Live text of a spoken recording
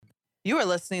You are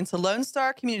listening to Lone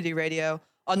Star Community Radio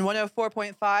on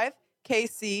 104.5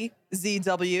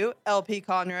 KCZW LP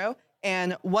Conroe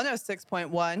and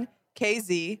 106.1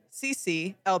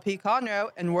 KZCC LP Conroe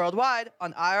and worldwide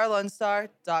on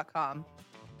irlonestar.com.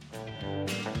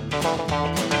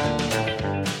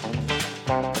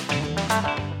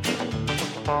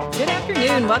 Good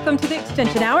afternoon. Welcome to the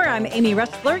Extension Hour. I'm Amy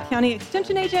Rustler, County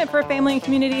Extension Agent for Family and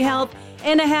Community Health,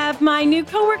 and I have my new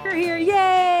coworker here.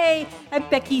 Yay! I have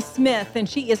Becky Smith, and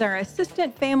she is our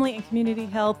Assistant Family and Community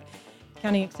Health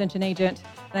County Extension Agent.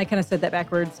 And I kind of said that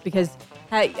backwards because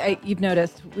you've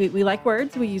noticed we like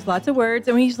words. We use lots of words,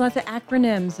 and we use lots of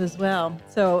acronyms as well.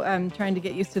 So trying to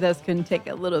get used to this can take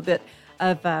a little bit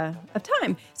of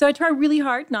time. So I try really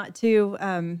hard not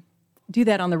to do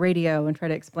that on the radio and try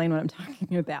to explain what I'm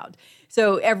talking about.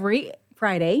 So every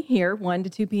Friday here, 1 to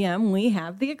 2 p.m., we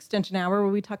have the Extension Hour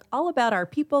where we talk all about our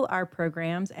people, our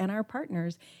programs, and our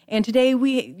partners. And today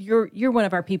you're one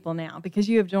of our people now because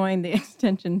you have joined the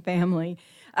Extension family.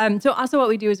 So also what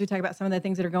we do is we talk about some of the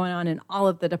things that are going on in all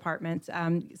of the departments.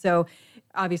 So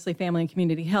obviously family and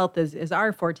community health is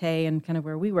our forte and kind of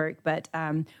where we work, but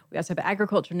we also have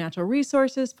agriculture, natural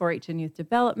resources, 4-H and youth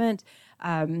development,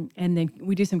 and then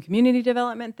we do some community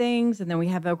development things, and then we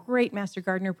have a great Master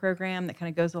Gardener program that kind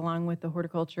of goes along with the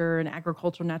horticulture and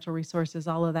agricultural, natural resources,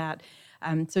 all of that.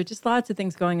 So just lots of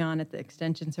things going on at the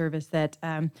Extension Service that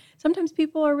sometimes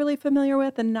people are really familiar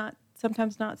with and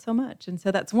sometimes not so much. And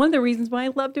so that's one of the reasons why I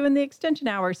love doing the Extension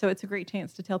Hour. So it's a great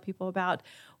chance to tell people about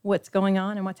what's going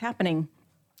on and what's happening.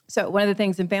 So one of the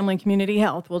things in family and community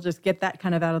health, we'll just get that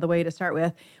kind of out of the way to start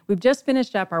with. We've just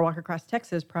finished up our Walk Across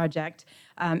Texas project,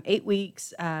 8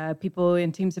 weeks, people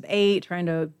in teams of 8 trying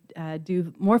to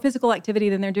do more physical activity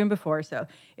than they're doing before. So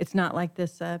it's not like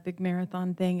this big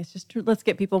marathon thing. It's just let's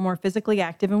get people more physically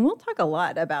active. And we'll talk a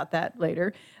lot about that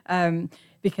later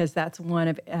because that's one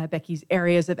of Becky's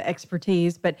areas of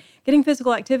expertise. But getting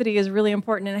physical activity is really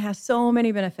important, and it has so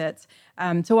many benefits.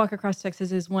 So Walk Across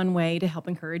Texas is one way to help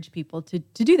encourage people to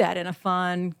do that in a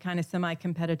fun, kind of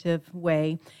semi-competitive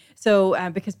way.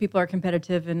 So because people are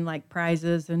competitive in like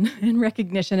prizes and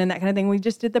recognition and that kind of thing, we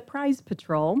just did the prize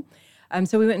patrol.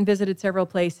 So we went and visited several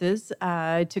places,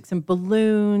 took some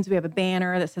balloons. We have a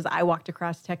banner that says, I walked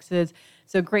across Texas.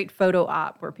 So great photo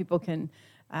op where people can,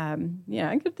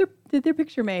 get their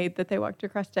picture made that they walked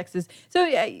across Texas. So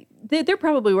there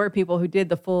probably were people who did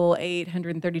the full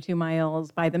 832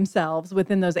 miles by themselves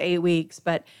within those 8 weeks,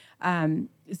 but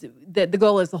the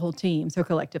goal is the whole team. So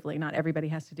collectively, not everybody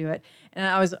has to do it. And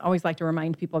I always like to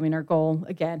remind people, our goal,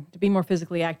 again, to be more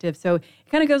physically active. So it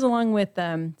kind of goes along with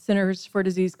Centers for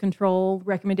Disease Control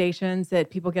recommendations that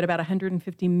people get about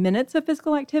 150 minutes of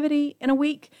physical activity in a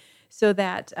week, so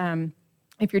that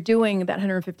if you're doing that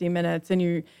 150 minutes and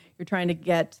you're trying to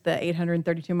get the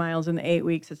 832 miles in the 8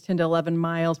 weeks, it's 10 to 11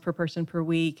 miles per person per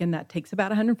week, and that takes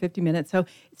about 150 minutes. So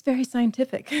it's very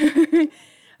scientific.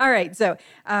 All right, so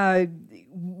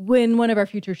when one of our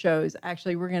future shows,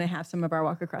 actually, we're going to have some of our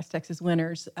Walk Across Texas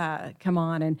winners come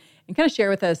on and kind of share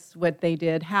with us what they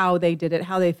did, how they did it,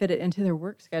 how they fit it into their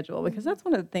work schedule, because that's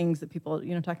one of the things that people,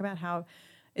 talk about, how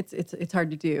it's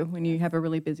hard to do when you have a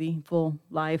really busy, full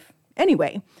life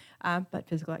anyway. But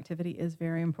physical activity is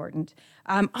very important.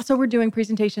 Also, we're doing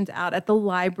presentations out at the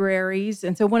libraries.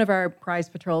 And so one of our prize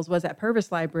patrols was at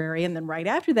Purvis Library. And then right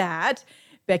after that,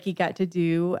 Becky got to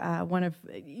do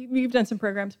you've done some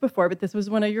programs before, but this was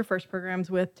one of your first programs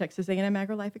with Texas A&M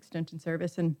AgriLife Extension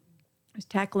Service. And I was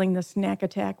tackling the snack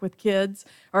attack with kids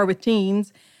or with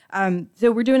teens.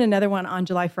 So we're doing another one on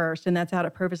July 1st, and that's out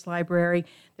at Purvis Library.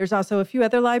 There's also a few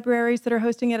other libraries that are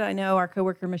hosting it. I know our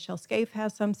coworker Michelle Scaife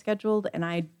has some scheduled, and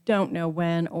I don't know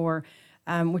when or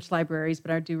which libraries,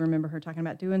 but I do remember her talking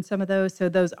about doing some of those. So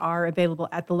those are available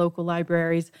at the local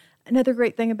libraries. Another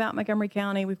great thing about Montgomery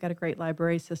County, we've got a great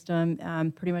library system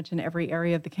pretty much in every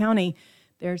area of the county.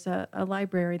 There's a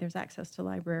library, there's access to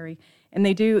library. And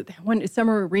they do one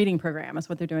summer reading program is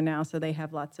what they're doing now. So they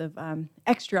have lots of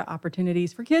extra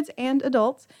opportunities for kids and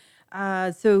adults.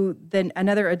 So then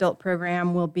another adult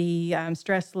program will be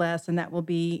Stress Less, and that will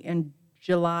be in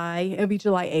July. It'll be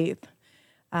July 8th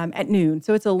at noon.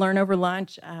 So it's a learn over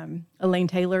lunch. Elaine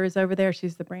Taylor is over there.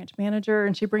 She's the branch manager,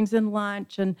 and she brings in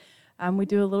lunch, and we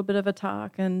do a little bit of a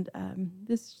talk, and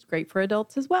this is great for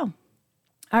adults as well.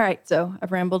 All right, so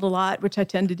I've rambled a lot, which I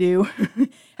tend to do.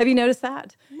 Have you noticed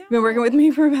that? No. You've been working with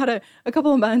me for about a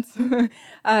couple of months.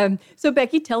 So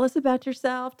Becky, tell us about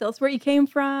yourself. Tell us where you came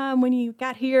from, when you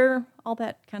got here, all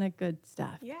that kind of good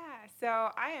stuff. Yeah, so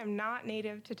I am not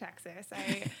native to Texas.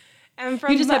 I am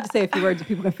from... You just have to say a few words and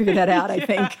people can figure that out, I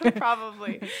think.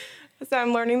 Probably. So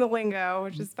I'm learning the lingo,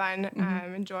 which is fun.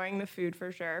 I'm enjoying the food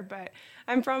for sure. But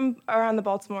I'm from around the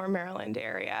Baltimore, Maryland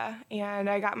area, and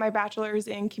I got my bachelor's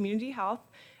in community health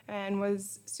and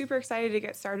was super excited to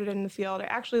get started in the field. I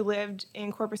actually lived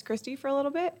in Corpus Christi for a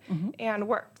little bit and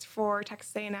worked for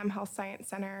Texas A&M Health Science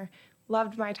Center.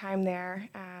 Loved my time there.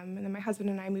 And then my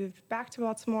husband and I moved back to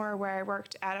Baltimore, where I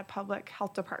worked at a public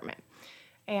health department.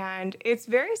 And it's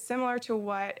very similar to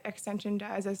what Extension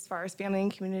does as far as family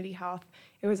and community health.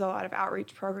 It was a lot of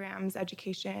outreach programs,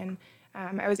 education.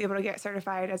 I was able to get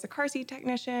certified as a car seat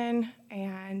technician,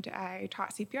 and I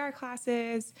taught CPR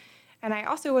classes. And I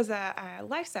also was a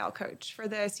lifestyle coach for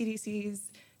the CDC's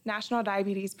National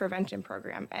Diabetes Prevention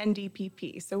Program,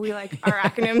 NDPP. So we like our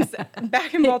acronyms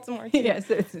back in Baltimore, too. Yes,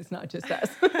 it's not just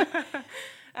us.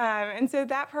 And so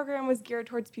that program was geared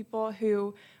towards people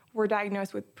who were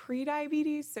diagnosed with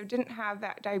pre-diabetes, so didn't have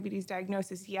that diabetes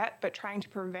diagnosis yet, but trying to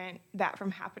prevent that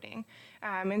from happening.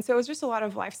 And so it was just a lot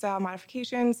of lifestyle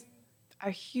modifications. A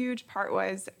huge part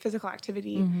was physical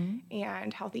activity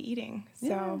and healthy eating.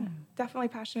 So definitely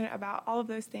passionate about all of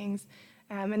those things.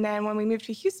 And then when we moved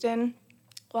to Houston,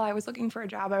 while I was looking for a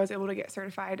job, I was able to get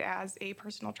certified as a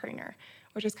personal trainer,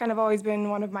 which has kind of always been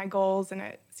one of my goals, and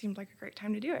it seemed like a great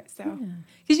time to do it. So,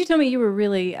 Because you told me you were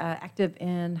really active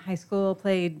in high school,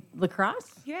 played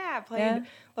lacrosse? Yeah, played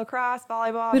lacrosse,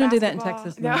 volleyball, We don't do that in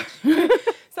basketball. Texas much.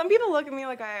 Some people look at me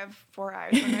like I have 4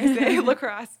 eyes when I say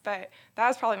lacrosse, but that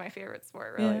was probably my favorite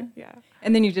sport, really. Yeah.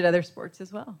 And then you did other sports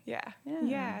as well.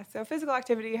 Yeah. So physical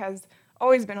activity has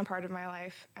always been a part of my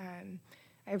life.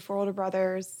 I have 4 older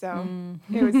brothers, so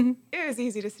it was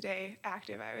easy to stay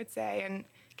active, I would say. And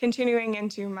continuing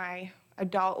into my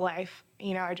adult life,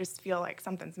 I just feel like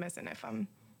something's missing if I'm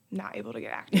not able to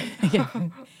get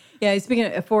active. Yeah, speaking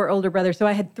of 4 older brothers, so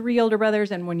I had 3 older brothers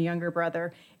and 1 younger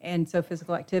brother, and so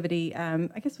physical activity,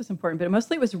 I guess, was important, but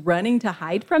mostly it was running to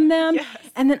hide from them. Yes.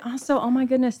 And then also, oh my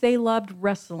goodness, they loved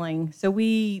wrestling. So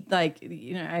we,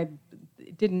 I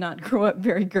did not grow up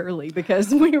very girly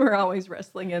because we were always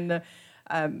wrestling in the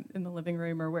living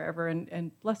room or wherever,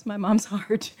 and bless my mom's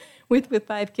heart, with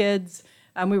 5 kids.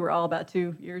 We were all about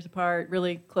 2 years apart,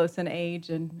 really close in age,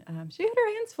 and she had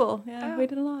her hands full. Yeah, we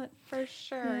did a lot. For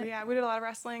sure. Yeah, we did a lot of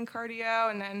wrestling,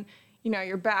 cardio, and then,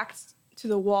 your back's to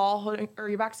the wall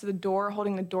your back's to the door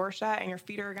holding the door shut, and your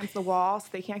feet are against the wall so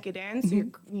they can't get in. So you're,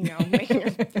 making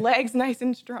your legs nice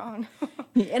and strong.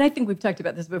 And I think we've talked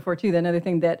about this before too. Another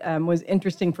thing that was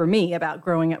interesting for me about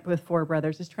growing up with 4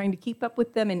 brothers is trying to keep up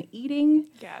with them in eating.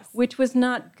 Yes. Which was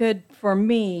not good for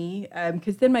me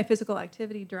because then my physical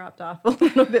activity dropped off a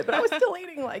little bit. But I was still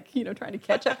eating, trying to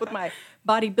catch up with my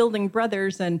bodybuilding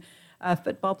brothers and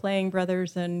football playing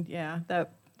brothers, and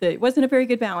that wasn't a very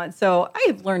good balance. So I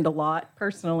have learned a lot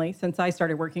personally since I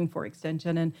started working for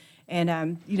Extension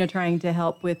and trying to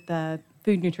help with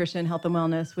food, nutrition, health, and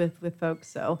wellness with folks.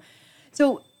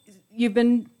 So you've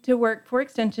been to work for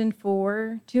Extension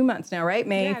for 2 months now, right?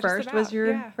 May 1st was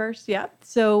your first. Yeah.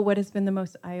 So what has been the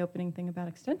most eye-opening thing about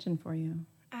Extension for you?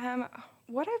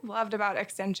 What I've loved about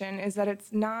Extension is that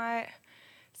it's not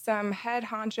some head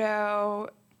honcho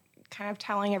kind of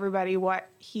telling everybody what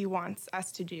he wants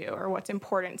us to do or what's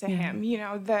important to him.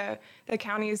 The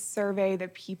counties survey the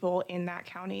people in that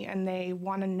county, and they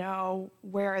want to know,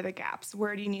 where are the gaps?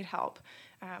 Where do you need help?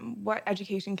 What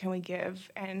education can we give?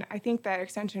 And I think that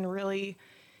Extension really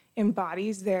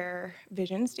embodies their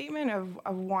vision statement of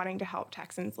wanting to help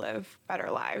Texans live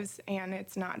better lives. And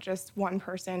it's not just one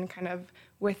person kind of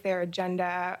with their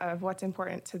agenda of what's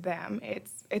important to them.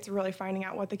 It's really finding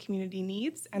out what the community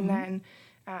needs and then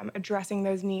addressing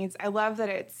those needs. I love that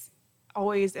it's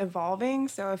always evolving.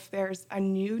 So if there's a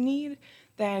new need,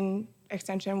 then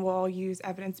Extension will use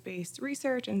evidence-based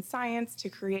research and science to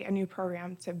create a new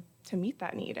program to meet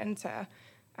that need and to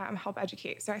help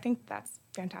educate. So I think that's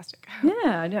fantastic.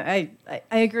 Yeah, no,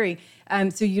 I agree.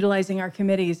 So utilizing our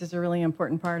committees is a really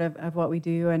important part of what we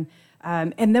do. And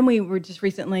then we were just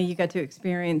recently, you got to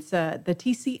experience the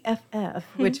TCFF,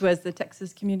 which was the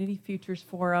Texas Community Futures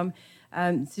Forum.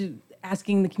 So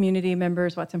asking the community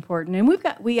members what's important. And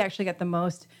we actually got the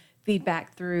most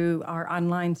feedback through our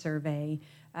online survey.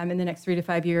 In the next 3 to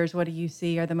 5 years, what do you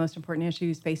see are the most important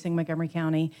issues facing Montgomery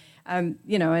County?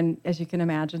 And as you can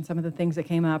imagine, some of the things that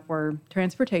came up were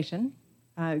transportation.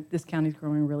 This county's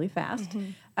growing really fast.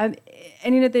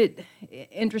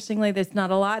 Interestingly, there's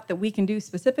not a lot that we can do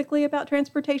specifically about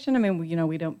transportation. I mean,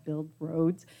 we don't build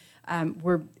roads.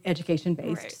 We're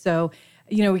education-based. Right. So,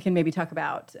 we can maybe talk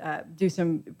about, do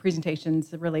some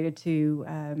presentations related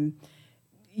to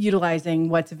utilizing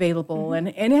what's available and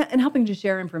helping to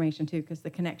share information too, because the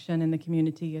connection in the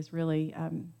community is really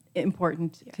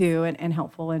important too, and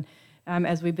helpful. And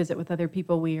as we visit with other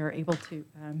people, we are able to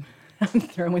I'm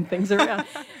throwing things around.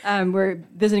 We're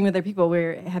visiting with other people.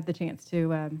 We have the chance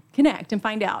to connect and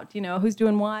find out, who's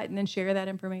doing what, and then share that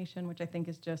information, which I think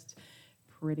is just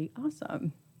pretty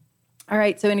awesome. All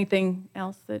right. So, anything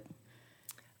else that?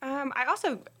 I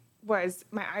also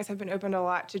my eyes have been opened a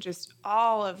lot to just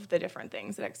all of the different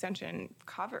things that Extension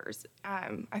covers.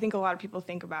 I think a lot of people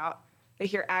they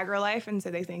hear AgriLife, and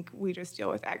so they think we just deal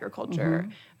with agriculture.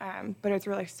 But it's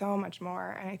really so much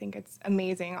more. And I think it's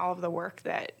amazing all of the work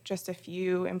that just a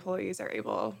few employees are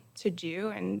able to do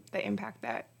and the impact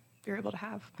that you're able to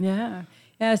have. Yeah.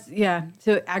 Yes. Yeah.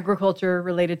 So agriculture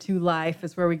related to life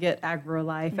is where we get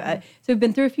AgriLife. So we've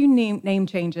been through a few name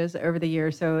changes over the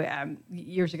years. So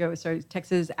years ago, it started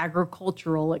Texas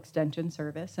Agricultural Extension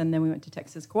Service, and then we went to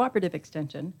Texas Cooperative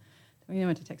Extension. Then we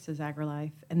went to Texas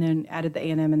AgriLife, and then added the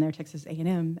A&M in there, Texas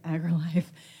A&M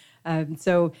AgriLife.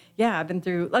 So yeah, I've been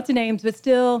through lots of names, but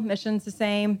still mission's the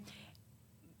same.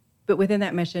 But within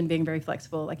that mission, being very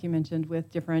flexible, like you mentioned,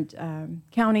 with different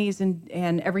counties,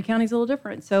 and every county's a little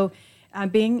different. So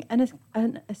being an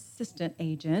assistant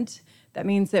agent, that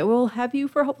means that we'll have you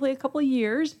for hopefully a couple of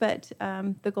years, but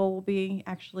the goal will be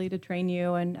actually to train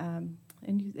you and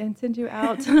send you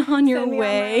out on your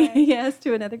way, yes,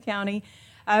 to another county,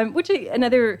 which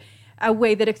another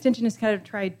way that Extension has kind of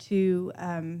tried to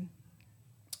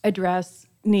address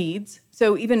needs.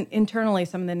 So even internally,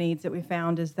 some of the needs that we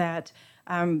found is that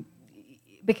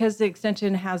because the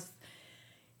Extension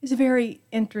is a very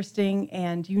interesting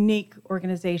and unique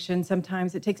organization,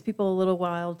 sometimes it takes people a little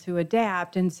while to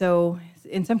adapt. And so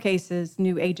in some cases,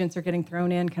 new agents are getting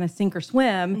thrown in kind of sink or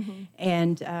swim.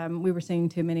 And we were seeing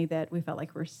too many that we felt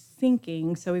like we're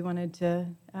sinking. So we wanted to,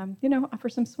 offer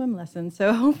some swim lessons.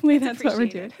 So hopefully that's what we're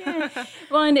doing. Yeah.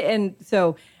 Well, and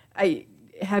so I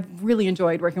have really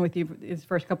enjoyed working with you these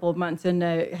first couple of months, and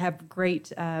have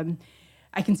great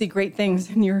I can see great things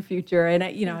in your future, and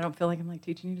I don't feel like I'm like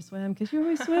teaching you to swim, because you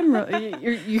always swim.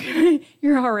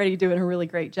 You're already doing a really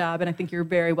great job, and I think you're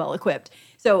very well equipped.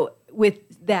 So with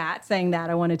saying that,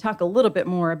 I want to talk a little bit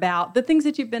more about the things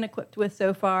that you've been equipped with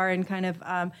so far, and kind of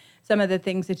some of the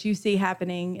things that you see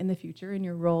happening in the future in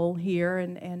your role here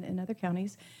and in other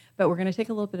counties. But we're going to take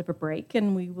a little bit of a break,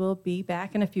 and we will be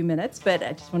back in a few minutes. But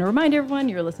I just want to remind everyone,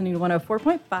 you're listening to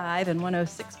 104.5 and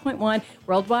 106.1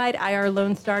 worldwide,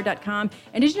 irlonestar.com.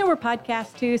 And did you know we're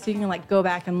podcasts too? So you can go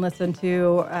back and listen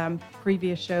to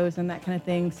previous shows and that kind of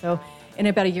thing. So in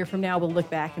about a year from now, we'll look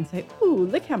back and say, ooh,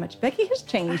 look how much Becky has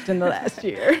changed in the last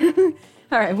year.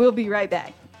 All right, we'll be right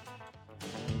back.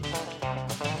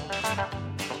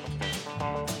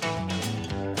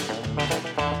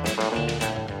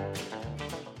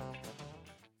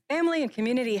 Family and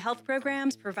community health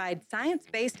programs provide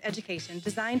science-based education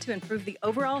designed to improve the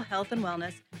overall health and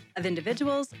wellness of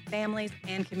individuals, families,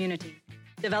 and communities.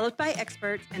 Developed by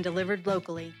experts and delivered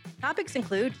locally, topics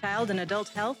include child and adult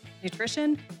health,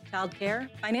 nutrition, child care,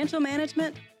 financial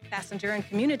management, passenger and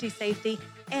community safety,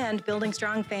 and building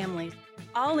strong families,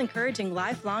 all encouraging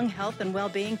lifelong health and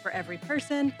well-being for every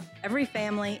person, every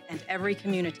family, and every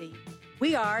community.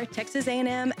 We are Texas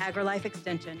A&M AgriLife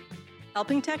Extension,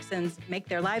 helping Texans make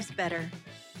their lives better.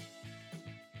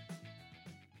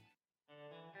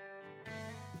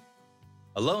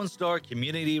 Lone Star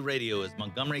Community Radio is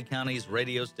Montgomery County's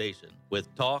radio station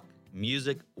with talk,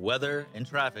 music, weather, and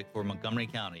traffic for Montgomery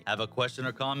County. Have a question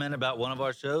or comment about one of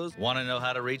our shows? Want to know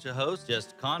how to reach a host?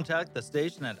 Just contact the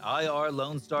station at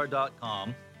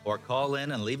irlonestar.com or call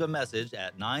in and leave a message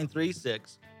at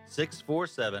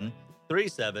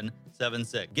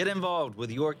 936-647-3776. Get involved with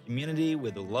your community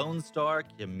with Lone Star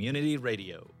Community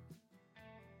Radio.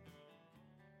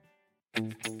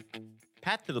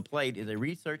 Path to the Plate is a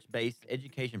research-based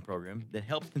education program that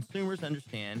helps consumers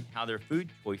understand how their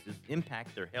food choices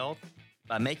impact their health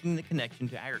by making the connection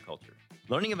to agriculture.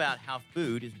 Learning about how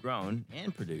food is grown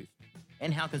and produced,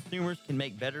 and how consumers can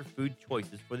make better food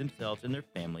choices for themselves and their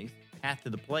families, Path to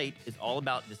the Plate is all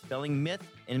about dispelling myths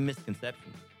and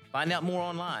misconceptions. Find out more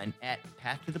online at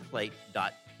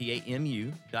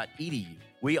pathtotheplate.tamu.edu.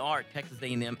 We are Texas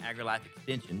A&M AgriLife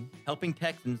Extension, helping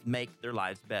Texans make their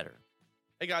lives better.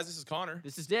 Hey guys, this is Connor.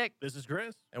 This is Dick. This is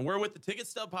Chris. And we're with the Ticket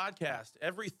Stub Podcast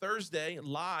every Thursday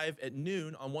live at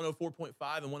noon on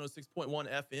 104.5 and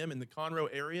 106.1 FM in the Conroe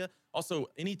area. Also,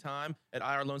 anytime at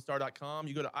irlonestar.com.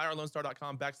 You go to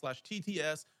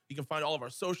irlonestar.com/TTS. You can find all of our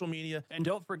social media. And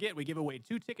don't forget, we give away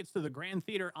 2 tickets to the Grand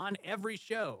Theater on every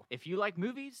show. If you like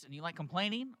movies and you like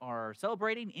complaining or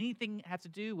celebrating, anything that has to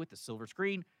do with the silver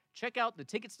screen, Check out the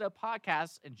Ticket Stub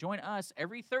podcast and join us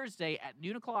every Thursday at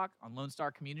noon o'clock on Lone Star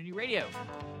Community Radio.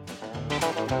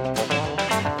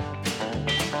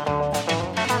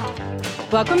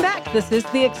 Welcome back. This is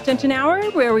the Extension Hour,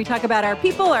 where we talk about our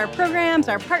people, our programs,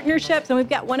 our partnerships, and we've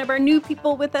got one of our new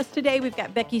people with us today. We've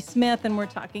got Becky Smith, and we're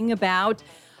talking about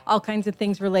all kinds of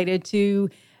things related to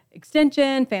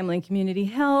Extension, family and community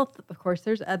health. Of course,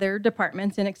 there's other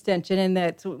departments in Extension, and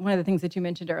that's one of the things that you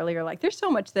mentioned earlier. Like, there's so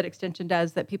much that Extension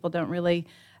does that people don't really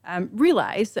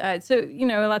realize. So,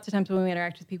 lots of times when we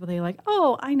interact with people, they're like,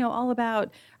 oh, I know all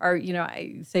about, or,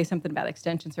 I say something about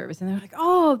Extension service, and they're like,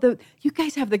 oh, you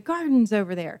guys have the gardens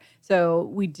over there. So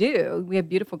we do. We have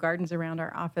beautiful gardens around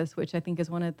our office, which I think is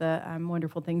one of the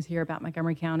wonderful things here about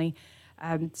Montgomery County.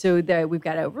 We've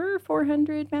got over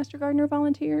 400 Master Gardener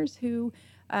volunteers who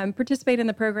participate in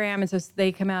the program, and so they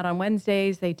come out on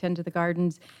Wednesdays. They tend to the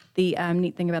gardens. The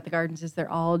neat thing about the gardens is they're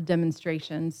all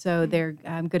demonstrations, so they're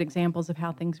good examples of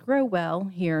how things grow well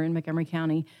here in Montgomery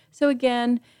County. So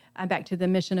again, back to the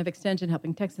mission of Extension,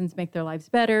 helping Texans make their lives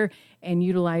better and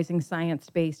utilizing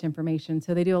science-based information.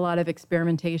 So they do a lot of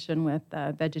experimentation with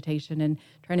vegetation and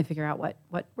trying to figure out what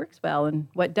works well and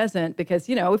what doesn't, because,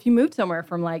 if you moved somewhere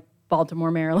from like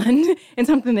Baltimore, Maryland, and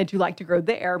something that you like to grow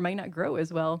there might not grow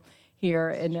as well here.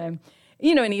 And,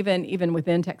 and even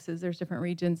within Texas, there's different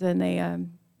regions, and they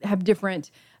have different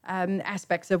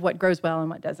aspects of what grows well and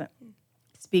what doesn't.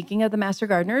 Speaking of the Master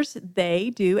Gardeners,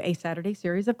 they do a Saturday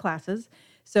series of classes.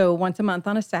 So once a month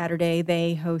on a Saturday,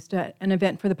 they host an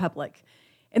event for the public.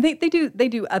 And they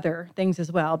do other things as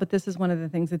well, but this is one of the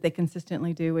things that they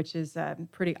consistently do, which is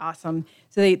pretty awesome.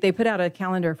 So they put out a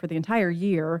calendar for the entire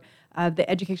year of the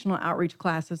educational outreach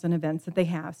classes and events that they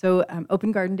have. So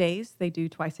Open Garden Days, they do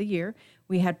twice a year.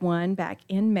 We had one back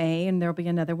in May, and there'll be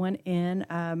another one in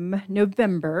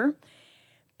November.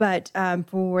 But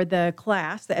for the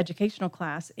class, the educational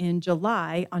class in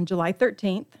July, on July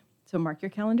 13th, so mark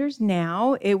your calendars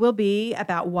now, it will be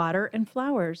about water and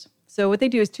flowers. So what they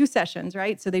do is 2 sessions,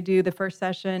 right? So they do the first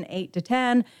session 8 to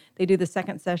 10. They do the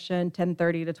second session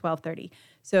 10:30 to 12:30.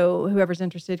 So whoever's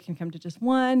interested can come to just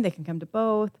one. They can come to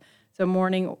both. So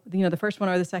morning, the first one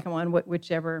or the second one,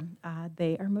 whichever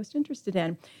they are most interested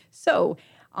in. So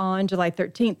on July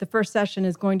 13th, the first session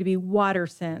is going to be water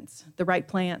sense, the right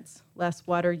plants, less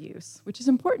water use, which is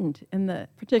important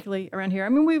particularly around here. I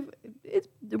mean,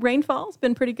 the rainfall's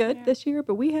been pretty good this year,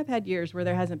 but we have had years where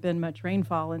there hasn't been much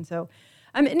rainfall, and so.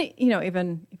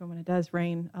 Even when it does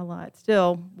rain a lot,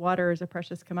 still water is a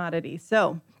precious commodity.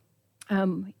 So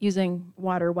using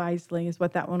water wisely is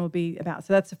what that one will be about.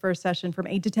 So that's the first session from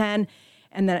 8 to 10.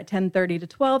 And then at 10:30 to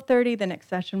 12:30, the next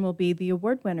session will be the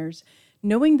award winners,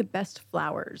 knowing the best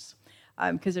flowers.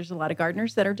 Because there's a lot of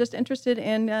gardeners that are just interested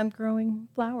in growing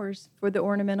flowers for the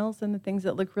ornamentals and the things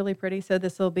that look really pretty. So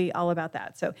this will be all about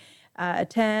that. So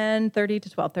 10:30 to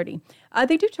 12:30.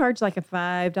 They do charge like a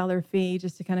 $5 fee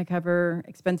just to kind of cover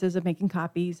expenses of making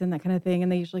copies and that kind of thing.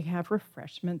 And they usually have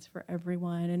refreshments for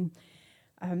everyone.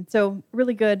 And so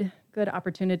really good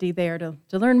opportunity there to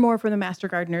learn more from the Master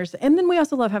Gardeners. And then we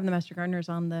also love having the Master Gardeners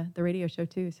on the radio show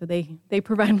too. So they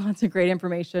provide lots of great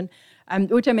information,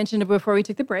 which I mentioned before we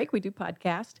took the break. We do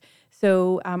podcast.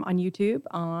 So on YouTube,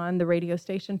 on the radio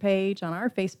station page, on our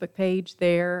Facebook page,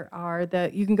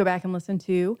 you can go back and listen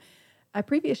to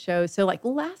previous shows. So like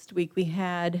last week we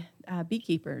had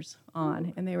beekeepers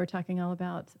on, and they were talking all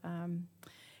about kind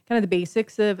of the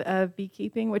basics of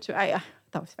beekeeping, which I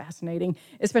thought was fascinating,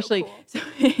 especially.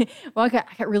 I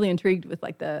got really intrigued with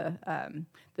like the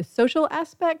social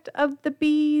aspect of the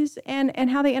bees and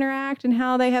how they interact and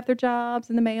how they have their jobs,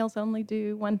 and the males only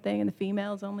do one thing and the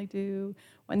females only do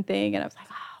one thing, and I was like,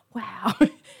 oh wow.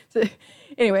 So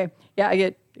anyway, I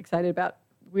get excited about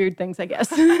weird things, I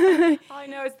guess. All I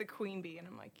know is the queen bee, and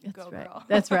I'm like, go girl.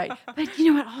 That's right. But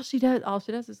you know what? All she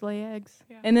does is lay eggs,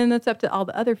 and then it's up to all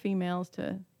the other females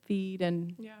to feed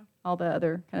and all the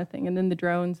other kind of thing. And then the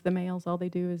drones, the males, all they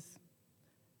do is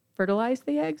fertilize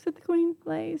the eggs that the queen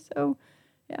lays. So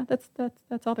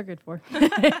that's all they're good for.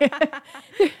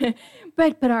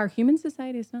 But our human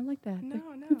society is not like that. No.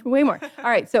 Way more. All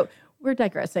right, so we're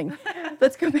digressing.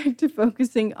 Let's go back to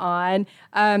focusing on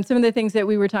some of the things that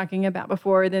we were talking about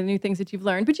before, the new things that you've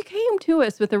learned. But you came to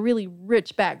us with a really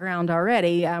rich background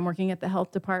already, working at the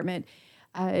health department.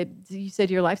 You said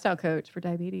you're a lifestyle coach for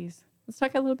diabetes. Let's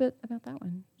talk a little bit about that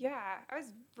one. Yeah, I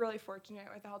was really fortunate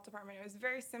with the health department. It was a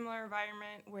very similar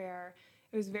environment where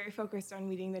it was very focused on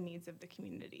meeting the needs of the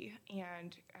community.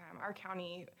 And our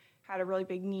county had a really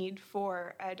big need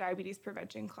for a diabetes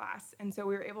prevention class. And so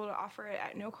we were able to offer it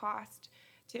at no cost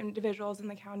to individuals in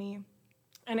the county.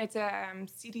 And it's a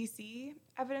CDC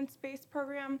evidence-based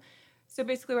program. So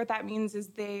basically what that means is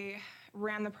they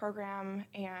ran the program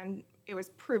and it was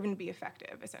proven to be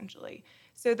effective, essentially.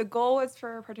 So the goal was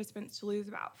for participants to lose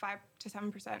about 5 to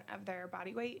 7% of their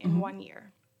body weight in 1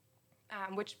 year,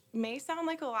 which may sound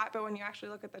like a lot, but when you actually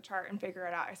look at the chart and figure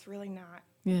it out, it's really not.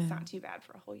 Yeah. It's not too bad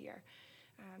for a whole year.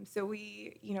 So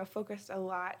we, focused a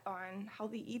lot on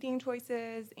healthy eating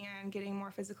choices and getting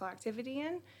more physical activity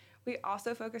in. We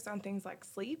also focused on things like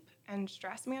sleep and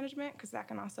stress management, because that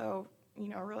can also,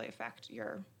 really affect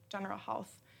your general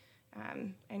health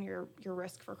and your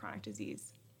risk for chronic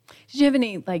disease. Did you have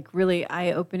any really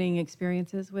eye-opening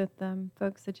experiences with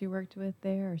folks that you worked with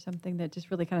there, or something that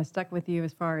just really kind of stuck with you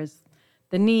as far as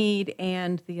the need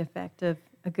and the effect of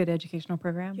a good educational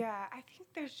program? Yeah, I think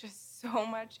there's just so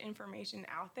much information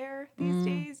out there these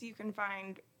days. You can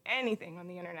find anything on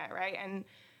the internet, right?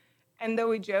 And though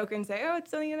we joke and say, oh,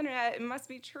 it's on the internet, it must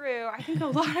be true, I think a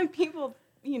lot of people,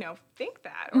 think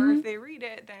that. Or if they read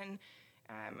it, then,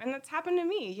 and that's happened to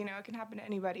me, it can happen to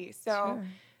anybody. So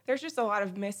there's just a lot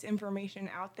of misinformation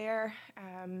out there.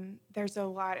 There's a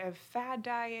lot of fad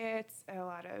diets, a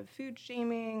lot of food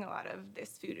shaming, a lot of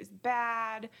this food is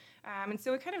bad. And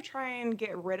so we kind of try and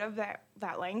get rid of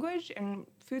that language, and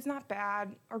food's not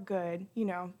bad or good.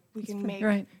 We can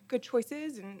make good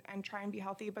choices and try and be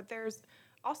healthy, but there's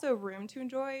also room to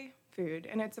enjoy food,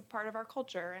 and it's a part of our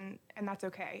culture, and that's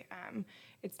okay.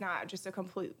 It's not just a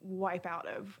complete wipeout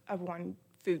of one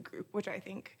food group, which I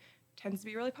think tends to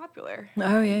be really popular.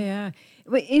 Oh, yeah.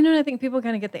 Well, I think people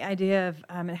kind of get the idea of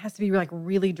it has to be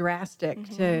really drastic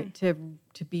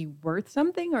to be worth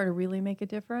something or to really make a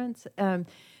difference.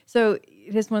 So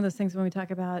it is one of those things when we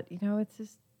talk about, it's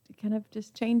just kind of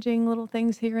just changing little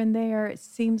things here and there. It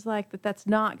seems like that's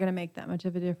not going to make that much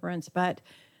of a difference. But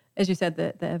as you said,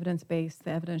 the evidence-based,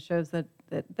 the evidence shows that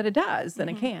it does and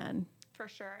it can. For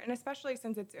sure. And especially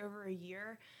since it's over a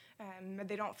year,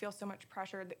 they don't feel so much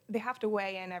pressure. They have to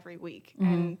weigh in every week.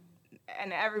 And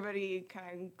everybody kind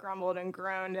of grumbled and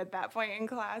groaned at that point in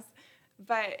class.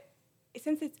 But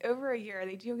since it's over a year,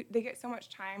 they get so much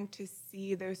time to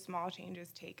see those small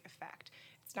changes take effect.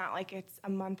 It's not like it's a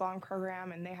month-long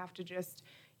program and they have to just,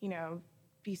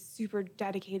 be super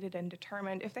dedicated and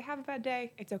determined. If they have a bad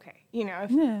day, it's okay.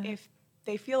 If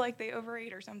they feel like they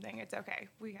overate or something, it's okay.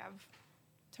 We have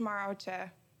tomorrow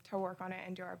to work on it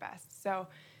and do our best. So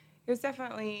it was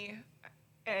definitely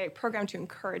a program to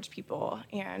encourage people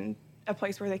and a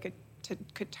place where they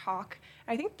could talk.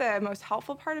 I think the most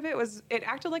helpful part of it was it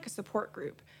acted like a support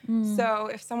group.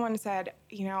 So if someone said,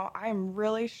 I'm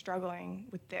really struggling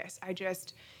with this,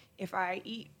 if I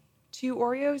eat 2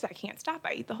 Oreos, I can't stop.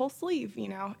 I eat the whole sleeve,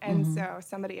 And so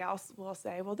somebody else will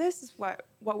say, well, this is what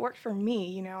worked for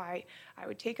me. I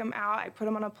would take them out, I put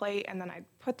them on a plate, and then I'd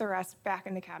put the rest back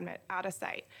in the cabinet out of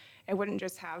sight. I wouldn't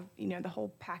just have, the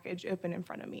whole package open in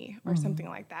front of me or something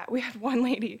like that. We had one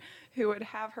lady who would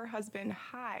have her husband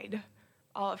hide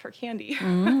all of her candy,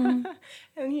 and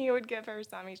he would give her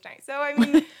some each night. So, I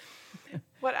mean,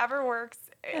 whatever works,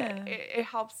 it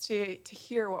helps to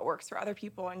hear what works for other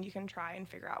people, and you can try and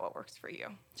figure out what works for you.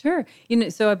 Sure.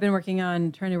 So I've been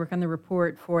trying to work on the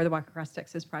report for the Walk Across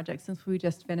Texas project since we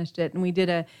just finished it, and we did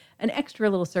an extra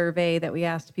little survey that we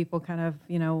asked people kind of,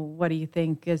 what do you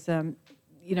think is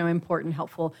important,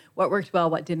 helpful, what worked well,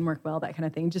 what didn't work well, that kind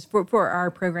of thing, just for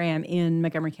our program in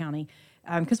Montgomery County.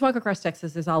 Because Walk Across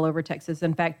Texas is all over Texas.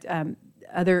 In fact,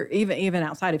 even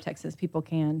outside of Texas, people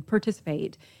can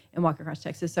participate in Walk Across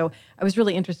Texas. So I was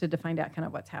really interested to find out kind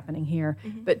of what's happening here.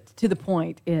 But to the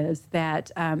point is that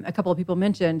a couple of people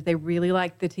mentioned they really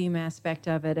like the team aspect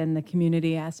of it and the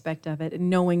community aspect of it, and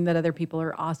knowing that other people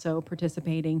are also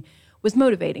participating was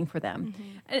motivating for them.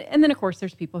 And then, of course,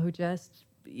 there's people who just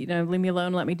leave me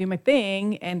alone, let me do my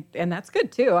thing, and that's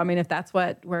good too. I mean, if that's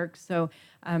what works. So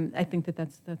I think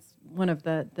that's one of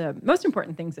the most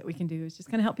important things that we can do is just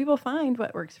kind of help people find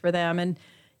what works for them. And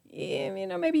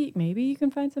maybe you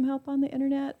can find some help on the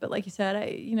internet, but like you said,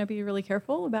 be really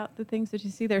careful about the things that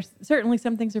you see. There's certainly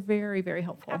some things are very, very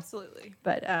helpful. Absolutely.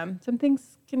 But some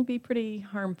things can be pretty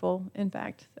harmful, in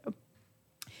fact.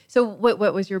 So what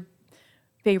was your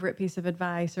favorite piece of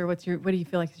advice, or what do you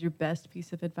feel like is your best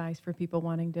piece of advice for people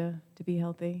wanting to be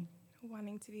healthy?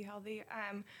 Wanting to be healthy.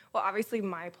 Well, obviously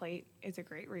My Plate is a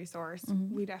great resource.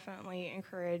 We definitely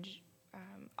encourage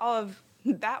all of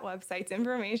that website's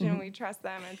information. We trust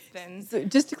them. It's been... So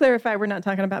just to clarify, we're not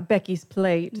talking about Becky's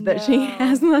plate that she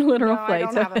has in the literal plate.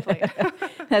 I don't have a plate.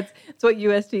 That's what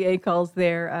USDA calls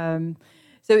their...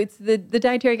 So it's the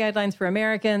dietary guidelines for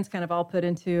Americans, kind of all put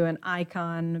into an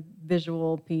icon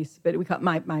visual piece, but we call it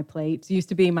My Plate. It used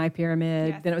to be My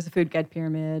Pyramid, Yes. then it was the Food Guide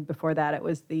Pyramid. Before that, it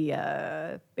was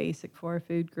the Basic 4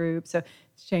 Food Group. So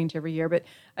it's changed every year, but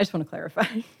I just want to clarify,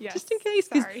 Yes, just in case.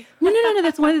 'Cause- sorry. No.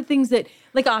 That's one of the things that,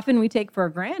 like, often we take for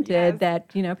granted Yes. that,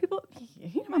 people,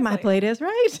 you know what my plate is,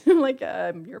 right? Like,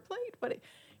 your plate,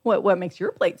 what makes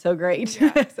your plate so great?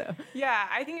 Yeah. So, Yeah,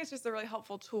 I think it's just a really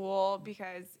helpful tool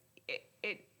because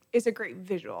it is a great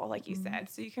visual, like you Mm-hmm. said.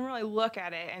 So you can really look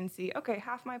at it and see, okay,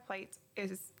 half my plate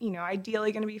is,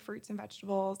 ideally going to be fruits and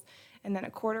vegetables, and then a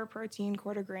quarter protein,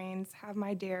 quarter grains, have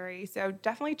my dairy. So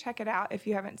definitely check it out if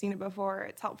you haven't seen it before.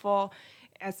 It's helpful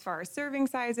as far as serving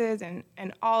sizes and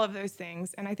all of those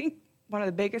things. And I think one of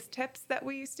the biggest tips that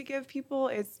we used to give people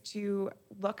is to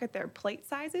look at their plate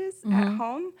sizes at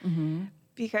home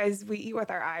because we eat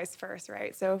with our eyes first,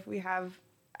 right? So if we have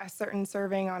a certain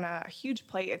serving on a huge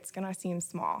plate, it's going to seem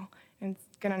small and it's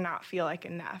going to not feel like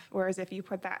enough. Whereas if you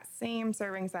put that same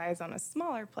serving size on a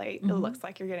smaller plate, it looks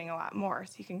like you're getting a lot more.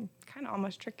 So you can kind of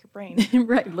almost trick your brain.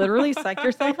 right, literally psych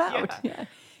yourself out. Yeah.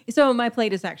 So my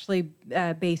plate is actually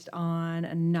based on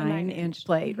a 9-inch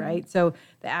plate, right? So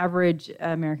the average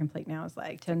American plate now is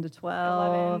like 10 to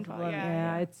 12. 11,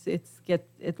 yeah. It's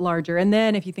larger. And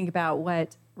then if you think about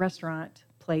what restaurant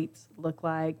plates look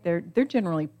like, they're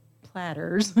generally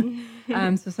platters.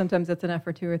 So sometimes that's enough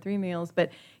for 2 or 3 meals.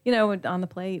 But, on the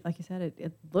plate, like you said,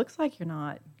 it looks like you're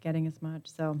not getting as much.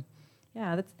 So,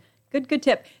 yeah, that's good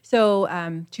tip. So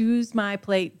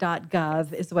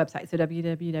choosemyplate.gov is the website. So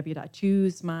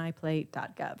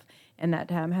www.choosemyplate.gov. And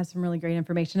that has some really great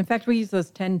information. In fact, we use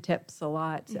those 10 tips a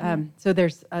lot. So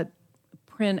there's a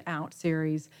print out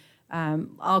series,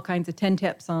 all kinds of 10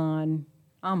 tips on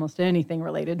almost anything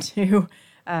related to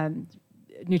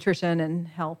nutrition and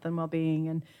health and well-being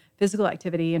and physical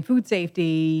activity and food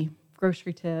safety,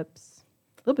 grocery tips,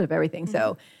 a little bit of everything.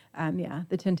 So,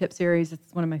 the 10 tip series,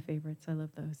 it's one of my favorites. I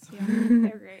love those. Yeah,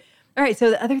 they're great. All right.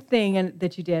 So the other thing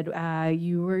that you did,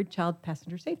 you were a child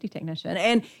passenger safety technician,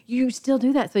 and you still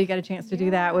do that. So you got a chance to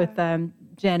do that with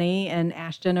Jenny and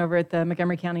Ashton over at the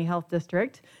Montgomery County Health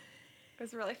District. It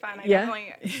was really fun. I Yeah.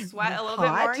 definitely sweat a little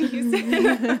Hot. bit more in Houston.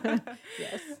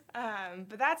 Yes.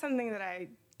 But that's something that I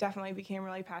definitely became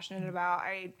really passionate about.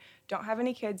 I don't have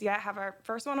any kids yet. Have our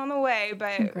first one on the way,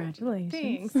 but Congratulations.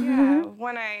 thanks. Yeah.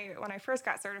 When I first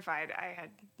got certified, I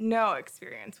had no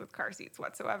experience with car seats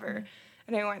whatsoever.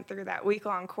 And I went through that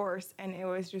week-long course, and it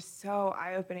was just so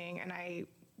eye-opening. And I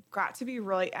got to be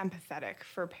really empathetic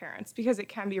for parents because it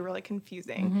can be really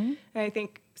confusing. And I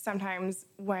think sometimes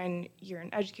when you're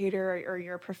an educator or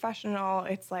you're a professional,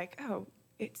 it's like, oh,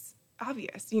 it's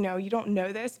obvious, you don't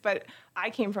know this, but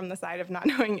I came from the side of not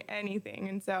knowing anything.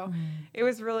 And so it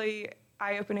was really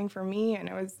eye-opening for me, and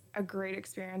it was a great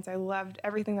experience. I loved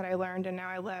everything that I learned, and now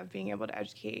I love being able to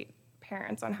educate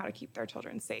parents on how to keep their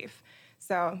children safe.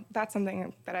 So that's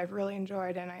something that I've really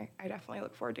enjoyed, and I definitely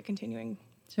look forward to continuing.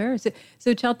 Sure.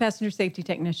 So child passenger safety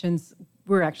technicians,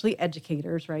 we're actually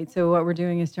educators, right? So what we're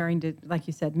doing is trying to, like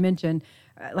you said,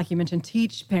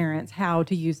 teach parents how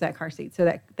to use that car seat.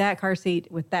 So that car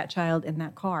seat with that child in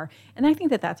that car. And I think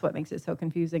that that's what makes it so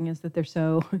confusing is that there's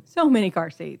so many car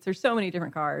seats. There's so many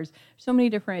different cars, so many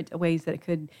different ways that it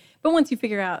could. But once you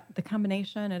figure out the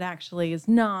combination, it actually is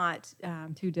not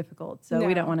too difficult. So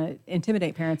we don't want to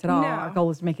intimidate parents at all. No. Our goal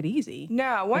is to make it easy.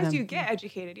 No, once them. you get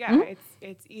educated,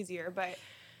 it's easier, but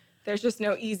there's just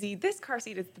no easy, this car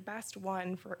seat is the best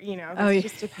one for, it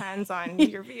just depends on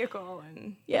your vehicle.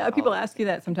 And Yeah, all people of ask you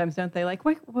that sometimes, don't they? Like,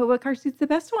 what car seat's the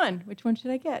best one? Which one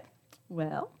should I get?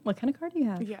 Well, what kind of car do you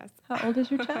have? Yes. How old is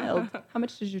your child? How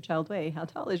much does your child weigh? How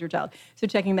tall is your child? So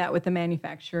checking that with the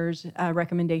manufacturer's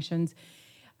recommendations,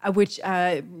 which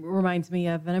reminds me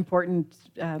of an important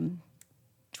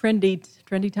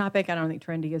trendy topic. I don't think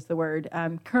trendy is the word.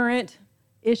 Current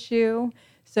issue.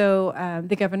 So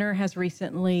the governor has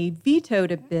recently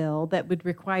vetoed a bill that would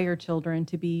require children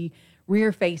to be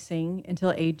rear-facing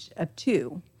until age of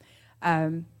 2.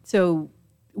 So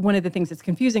one of the things that's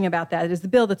confusing about that is the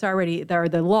bill that's already, or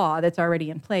the law that's already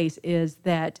in place is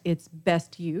that it's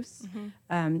best use.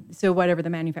 So whatever the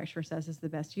manufacturer says is the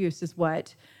best use is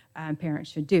what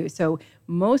parents should do. So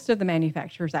most of the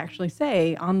manufacturers actually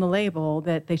say on the label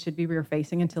that they should be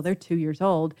rear-facing until they're 2 years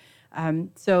old.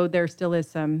 So there still is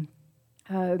some...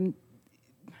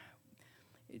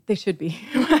 they should be.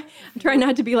 I'm trying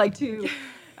not to be like too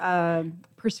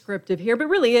prescriptive here, but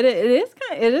really it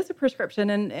is a prescription,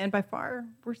 and by far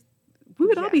we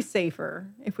would all be safer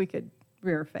if we could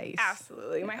rear face.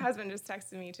 Absolutely. My husband just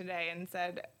texted me today and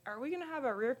said, "Are we going to have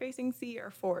a rear-facing seat or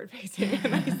forward-facing?"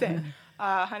 And I said,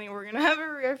 "Honey, we're going to have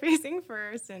a rear-facing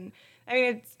first." And I mean,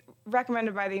 it's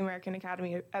recommended by the American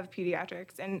Academy of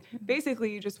Pediatrics. And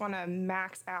basically, you just want to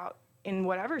max out in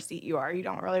whatever seat you are. You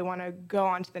don't really want to go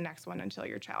on to the next one until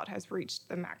your child has reached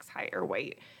the max height or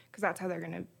weight, because that's how they're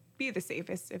going to be the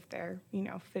safest if they're,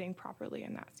 fitting properly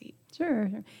in that seat.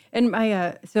 Sure. And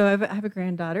my so I have a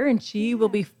granddaughter, and she will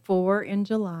be 4 in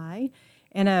July,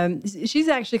 and she's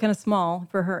actually kind of small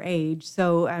for her age.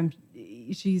 So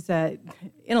she's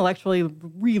intellectually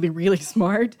really, really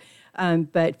smart,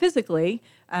 but physically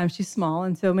she's small,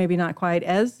 and so maybe not quite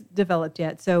as developed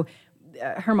yet. So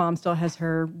her mom still has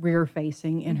her rear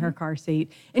facing in her car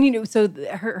seat. And, so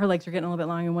her legs are getting a little bit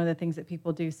long. And one of the things that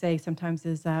people do say sometimes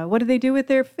is, what do they do with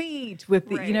their feet? With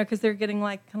the, because they're getting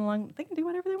kind of long. They can do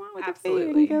whatever they want with their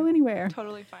feet and go anywhere.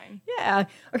 Totally fine. Yeah.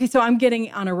 Okay. So I'm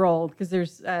getting on a roll because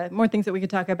there's more things that we could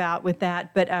talk about with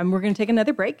that. But we're going to take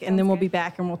another break, and then we'll be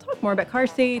back, and we'll talk more about car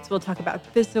seats. We'll talk about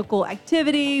physical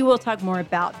activity. We'll talk more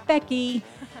about Becky.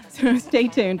 So stay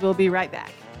tuned. We'll be right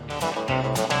back.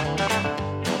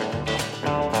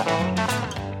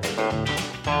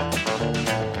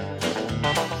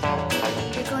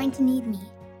 You're going to need me.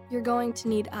 You're going to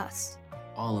need us.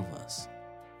 All of us.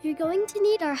 You're going to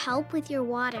need our help with your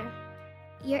water,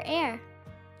 your air,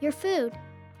 your food.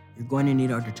 You're going to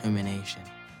need our determination,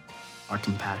 our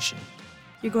compassion.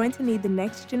 You're going to need the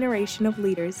next generation of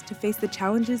leaders to face the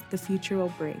challenges the future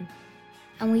will bring.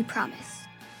 And we promise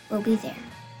we'll be there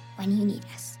when you need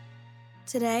us.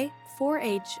 Today,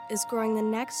 4-H is growing the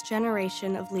next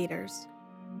generation of leaders.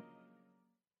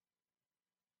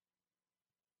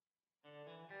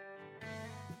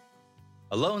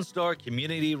 A Lone Star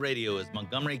Community Radio is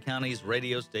Montgomery County's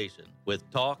radio station with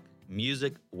talk,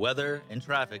 music, weather, and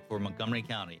traffic for Montgomery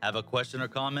County. Have a question or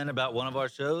comment about one of our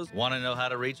shows? Want to know how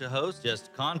to reach a host?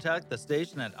 Just contact the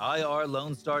station at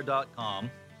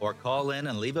irlonestar.com or call in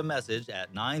and leave a message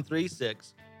at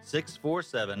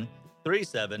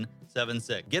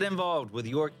 936-647-3776. Get involved with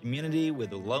your community with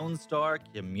the Lone Star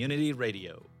Community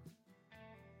Radio.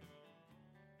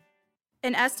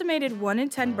 An estimated 1 in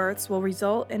 10 births will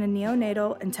result in a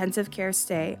neonatal intensive care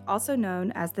stay, also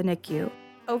known as the NICU.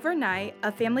 Overnight,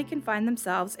 a family can find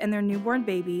themselves and their newborn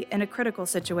baby in a critical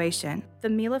situation. The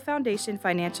Mila Foundation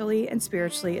financially and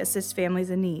spiritually assists families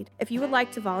in need. If you would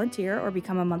like to volunteer or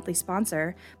become a monthly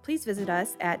sponsor, please visit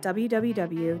us at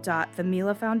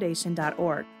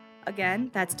www.themilafoundation.org. Again,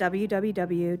 that's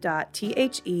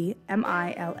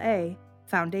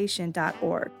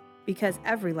www.themilafoundation.org, because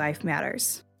every life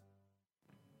matters.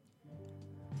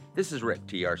 This is Rick,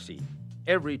 TRC.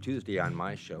 Every Tuesday on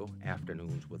my show,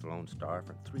 Afternoons with Lone Star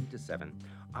from 3 to 7,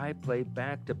 I play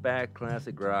back-to-back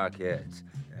classic rock hits.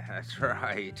 That's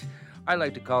right. I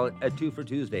like to call it a 2 for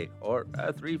Tuesday or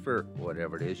a 3 for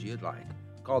whatever it is you'd like.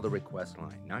 Call the request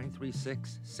line,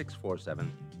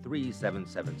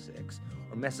 936-647-3776,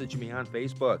 or message me on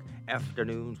Facebook,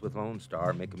 Afternoons with Lone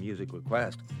Star, make a music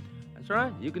request. That's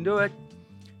right, you can do it.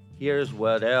 Here's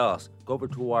what else. Go over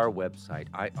to our website,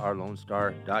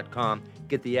 irlonestar.com.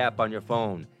 Get the app on your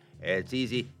phone. It's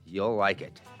easy. You'll like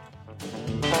it.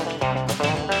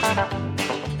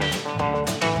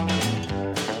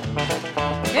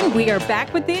 And we are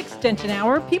back with the Extension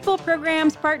Hour. People,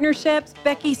 programs, partnerships.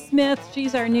 Becky Smith,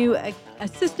 she's our new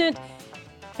assistant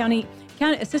county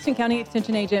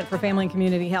extension agent for family and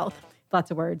community health. Lots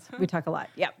of words. We talk a lot.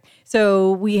 Yep.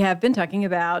 So we have been talking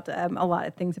about a lot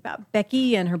of things about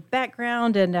Becky and her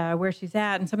background and where she's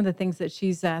at and some of the things that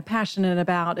she's passionate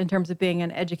about in terms of being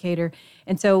an educator.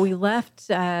 And so we left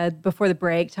before the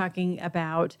break talking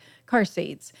about car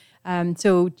seats.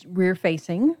 So rear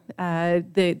facing,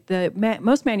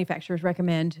 most manufacturers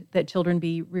recommend that children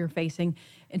be rear facing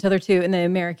until they're 2, and the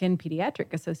American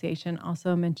Pediatric Association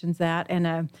also mentions that.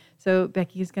 And so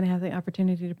Becky is going to have the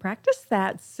opportunity to practice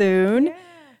that soon. Yeah.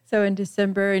 So in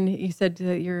December, and you said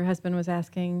that your husband was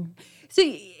asking, so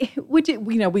which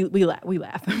we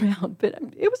laugh about, but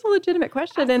it was a legitimate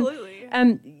question. Absolutely.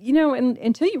 And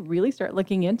until you really start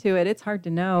looking into it, it's hard to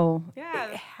know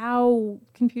how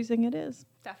confusing it is.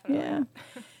 Definitely. Yeah.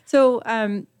 So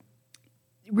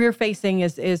rear facing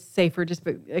is safer, just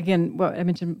again, what I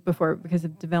mentioned before, because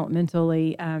of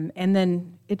developmentally, and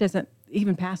then it doesn't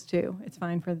even past 2. It's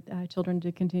fine for children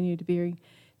to continue to be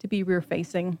rear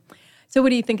facing. So what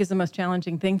do you think is the most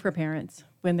challenging thing for parents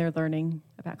when they're learning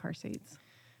about car seats?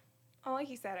 Oh, like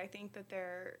you said, I think that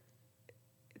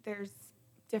there's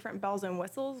different bells and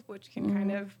whistles, which can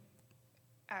kind of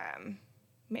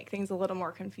make things a little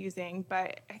more confusing.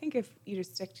 But I think if you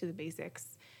just stick to the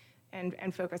basics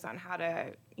and focus on how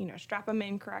to, strap them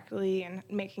in correctly and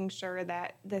making sure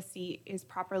that the seat is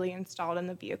properly installed in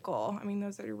the vehicle. I mean,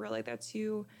 those are really the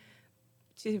two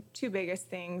biggest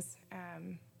things.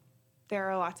 There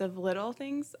are lots of little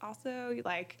things also,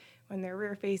 like when they're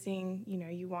rear facing,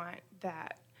 you want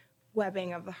that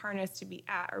webbing of the harness to be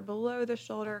at or below the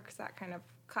shoulder, because that kind of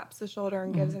cups the shoulder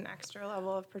and gives an extra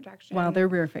level of protection. While they're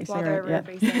rear facing.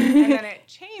 And then it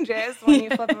changes when you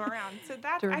flip them around. So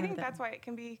I think that's why it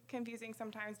can be confusing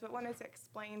sometimes, but when it's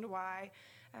explained why,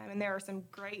 and there are some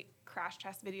great crash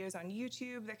test videos on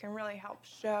YouTube that can really help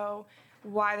show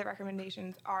why the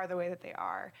recommendations are the way that they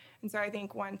are. And so I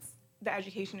think once the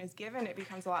education is given, it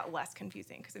becomes a lot less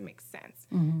confusing because it makes sense.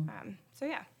 So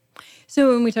yeah.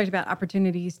 So when we talked about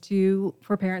opportunities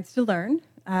for parents to learn,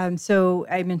 so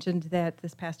I mentioned that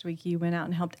this past week you went out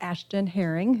and helped Ashton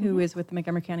Herring, who is with the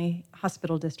Montgomery County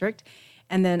Hospital District,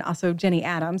 and then also Jenny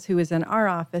Adams, who is in our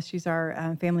office. She's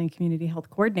our Family and Community Health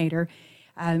Coordinator,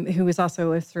 who is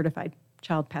also a certified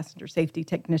child passenger safety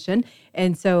technician.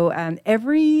 And so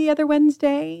every other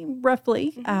Wednesday,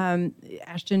 roughly,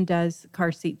 Ashton does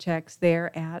car seat checks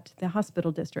there at the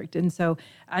hospital district. And so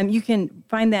you can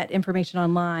find that information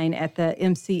online at the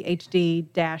mchd-tx.org,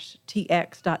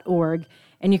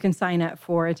 and you can sign up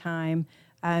for a time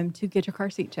to get your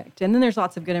car seat checked. And then there's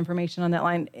lots of good information on that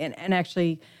line. And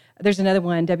actually, there's another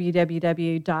one,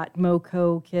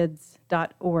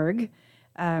 www.mocokids.org.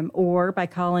 Or by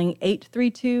calling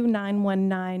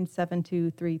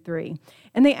 832-919-7233.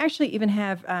 And they actually even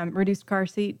have reduced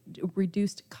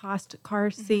cost car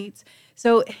seats.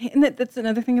 So and that's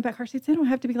another thing about car seats. They don't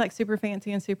have to be like super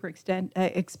fancy and super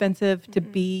expensive to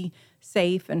be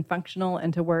safe and functional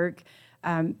and to work.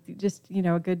 Just,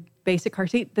 a good basic car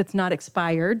seat that's not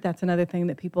expired. That's another thing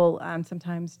that people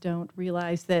sometimes don't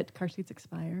realize, that car seats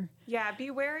expire. Yeah, be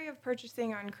wary of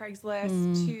purchasing on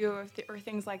Craigslist too, or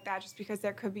things like that, just because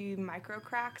there could be micro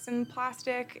cracks in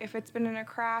plastic if it's been in a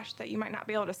crash that you might not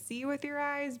be able to see with your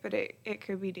eyes, but it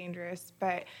could be dangerous.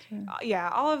 But yeah,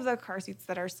 all of the car seats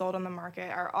that are sold on the market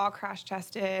are all crash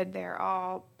tested. They're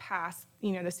all past,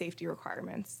 the safety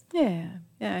requirements.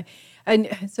 Yeah. And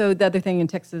so the other thing, in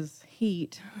Texas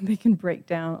heat, they can break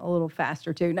down a little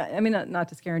faster too. Not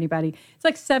to scare anybody. It's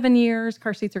like 7 years.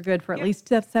 Car seats are good for at least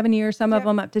 7 years. Some of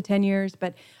them up to 10 years.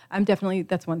 But definitely,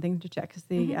 that's one thing to check, is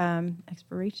the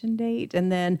expiration date.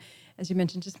 And then, as you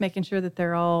mentioned, just making sure that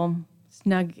they're all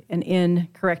snug and in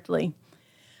correctly.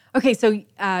 Okay, so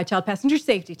child passenger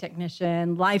safety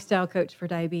technician, lifestyle coach for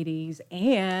diabetes,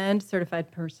 and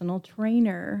certified personal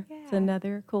trainer. Yeah. It's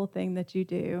another cool thing that you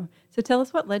do. So tell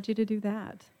us what led you to do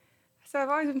that. So I've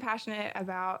always been passionate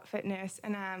about fitness,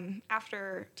 and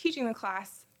after teaching the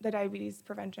diabetes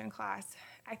prevention class,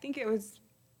 I think it was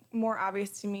more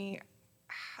obvious to me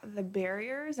the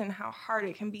barriers and how hard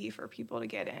it can be for people to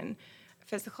get in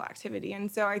physical activity.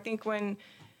 And so I think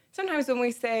sometimes when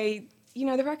we say,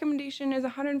 the recommendation is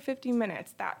 150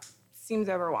 minutes, that seems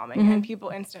overwhelming, and people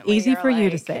instantly easy for you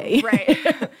to say. Right.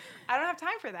 I don't have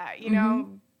time for that.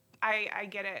 I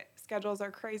get it. Schedules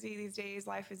are crazy these days.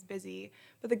 Life is busy.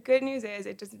 But the good news is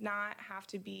it does not have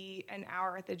to be an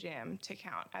hour at the gym to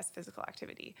count as physical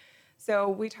activity. So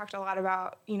we talked a lot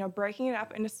about, breaking it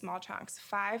up into small chunks,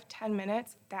 5-10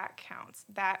 minutes, that counts.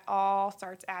 That all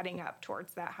starts adding up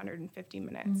towards that 150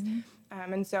 minutes.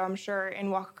 And so I'm sure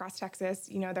in Walk Across Texas,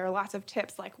 there are lots of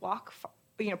tips like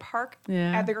park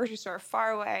at the grocery store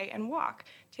far away and walk.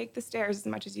 Take the stairs as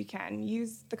much as you can.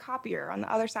 Use the copier on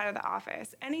the other side of the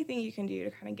office. Anything you can do to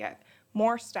kind of get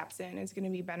more steps in is going to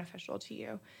be beneficial to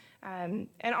you. And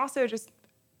also just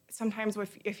sometimes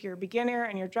if you're a beginner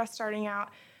and you're just starting out,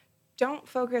 don't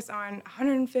focus on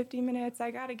 150 minutes.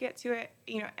 I got to get to it.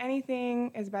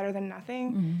 Anything is better than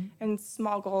nothing, and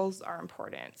small goals are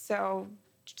important. So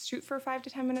shoot for 5 to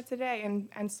 10 minutes a day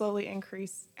and slowly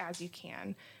increase as you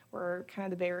can, were kind of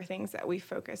the bigger things that we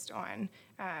focused on.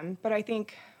 But I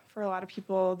think for a lot of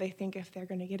people, they think if they're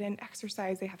going to get in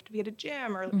exercise, they have to be at a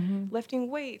gym or lifting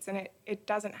weights, and it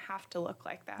doesn't have to look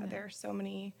like that. There are so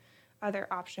many other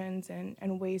options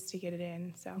and ways to get it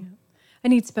in. So. Yeah. I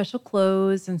need special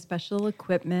clothes and special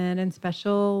equipment and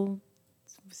special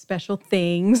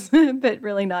things, but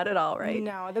really not at all, right?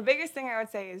 No, the biggest thing I would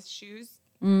say is shoes.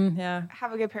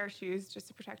 Have a good pair of shoes just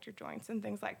to protect your joints and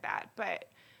things like that.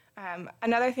 But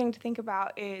another thing to think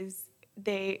about is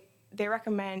they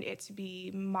recommend it to be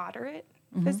moderate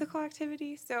physical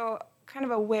activity. So kind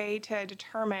of a way to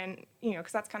determine,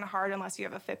 because that's kind of hard unless you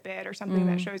have a Fitbit or something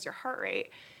that shows your heart rate.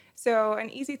 So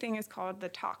an easy thing is called the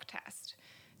talk test.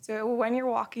 So when you're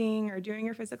walking or doing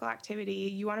your physical activity,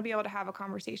 you want to be able to have a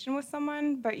conversation with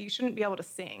someone, but you shouldn't be able to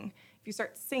sing. if you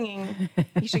start singing,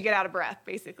 you should get out of breath,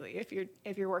 basically,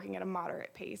 if you're working at a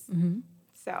moderate pace.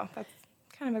 So that's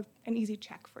kind of an easy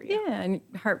check for you. Yeah, and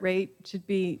heart rate should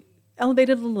be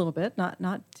elevated a little bit,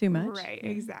 not too much. Right,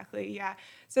 exactly. Yeah.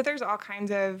 So there's all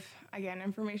kinds of, again,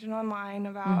 information online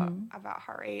about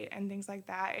heart rate and things like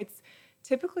that. It's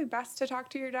typically best to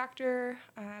talk to your doctor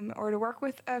or to work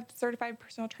with a certified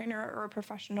personal trainer or a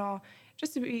professional,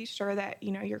 just to be sure that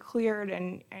you're cleared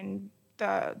and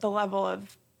the level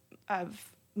of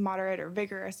moderate or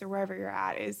vigorous or wherever you're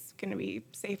at is going to be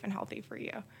safe and healthy for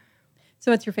you.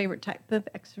 So what's your favorite type of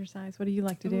exercise? What do you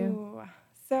like to do? Ooh.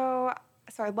 So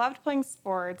I loved playing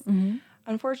sports.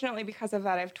 Unfortunately, because of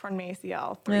that, I've torn my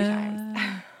ACL 3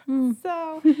 times.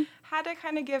 So had to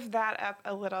kind of give that up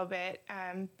a little bit.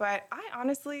 But I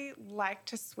honestly like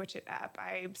to switch it up.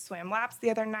 I swam laps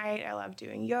the other night. I love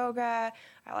doing yoga.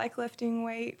 I like lifting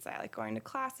weights. I like going to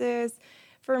classes.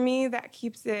 For me, that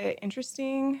keeps it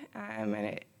interesting,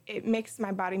 and it makes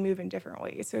my body move in different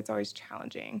ways. So it's always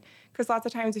challenging, because lots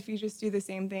of times if you just do the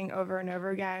same thing over and over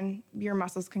again, your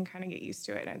muscles can kind of get used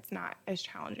to it and it's not as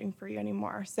challenging for you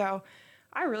anymore. So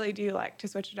I really do like to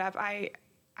switch it up. I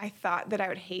thought that I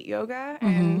would hate yoga,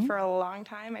 and for a long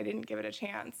time I didn't give it a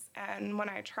chance. And when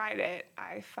I tried it,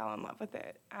 I fell in love with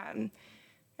it. And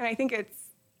I think it's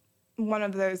one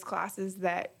of those classes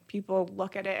that people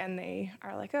look at it and they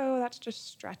are like, oh, that's just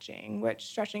stretching, which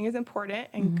stretching is important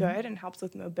and good and helps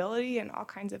with mobility and all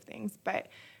kinds of things. But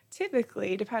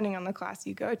typically, depending on the class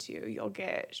you go to, you'll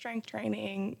get strength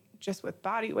training just with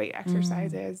body weight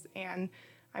exercises. And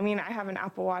I mean, I have an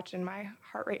Apple Watch and my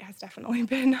heart rate has definitely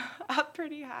been up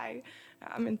pretty high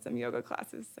in some yoga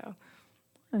classes.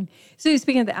 So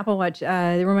speaking of the Apple Watch,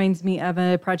 it reminds me of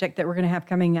a project that we're going to have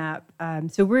coming up.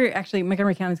 So we're actually,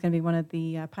 Montgomery County is going to be one of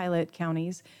the pilot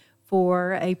counties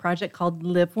for a project called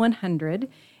Live 100.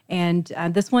 And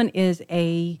this one is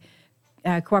a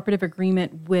cooperative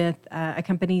agreement with a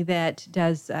company that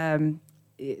does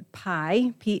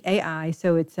PAI, P-A-I.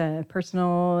 So it's a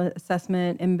personal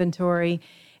assessment inventory.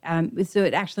 So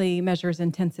it actually measures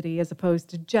intensity as opposed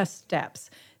to just steps.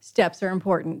 Steps are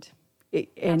important.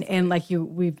 And like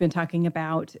we've been talking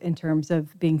about in terms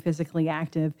of being physically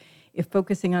active, if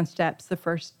focusing on steps, the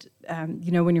first,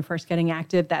 when you're first getting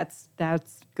active, that's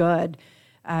good.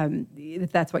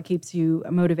 If that's what keeps you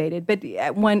motivated. But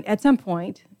at some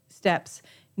point, steps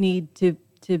you need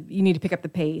to pick up the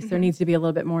pace. There needs to be a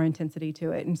little bit more intensity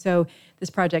to it. And so this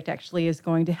project actually is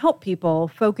going to help people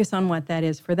focus on what that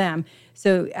is for them.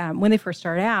 So when they first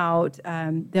start out,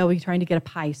 they'll be trying to get a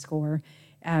PAI score.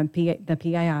 The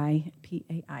PAI.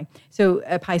 So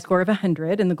a PAI score of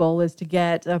 100, and the goal is to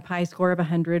get a PAI score of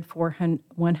 100 for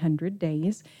 100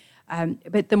 days.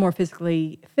 But the more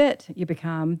physically fit you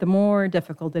become, the more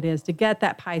difficult it is to get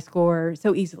that PAI score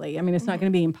so easily. I mean, it's not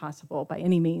going to be impossible by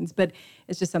any means, but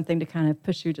it's just something to kind of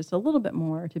push you just a little bit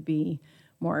more to be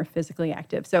more physically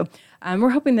active. So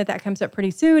we're hoping that comes up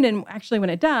pretty soon. And actually,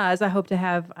 when it does, I hope to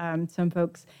have some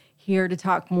folks here to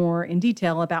talk more in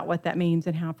detail about what that means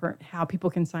and how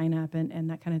people can sign up and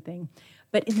that kind of thing.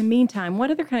 But in the meantime, what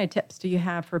other kind of tips do you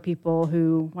have for people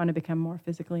who want to become more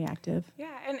physically active?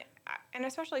 Yeah, and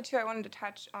especially too, I wanted to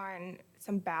touch on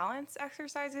some balance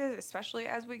exercises, especially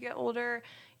as we get older.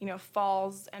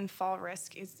 Falls and fall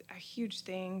risk is a huge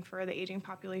thing for the aging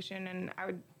population, and I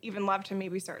would even love to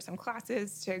maybe start some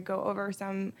classes to go over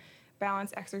some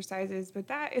balance exercises, but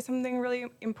that is something really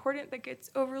important that gets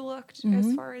overlooked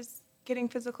as far as getting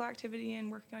physical activity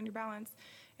and working on your balance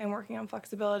and working on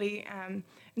flexibility. And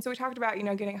so we talked about,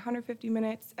 getting 150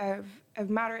 minutes of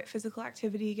moderate physical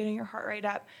activity, getting your heart rate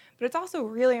up, but it's also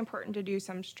really important to do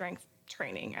some strength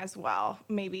training as well.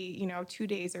 Maybe, 2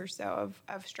 days or so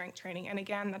of strength training. And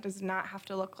again, that does not have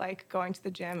to look like going to the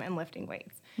gym and lifting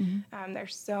weights.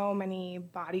 There's so many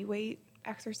body weight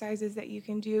exercises that you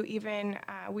can do. Even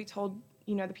we told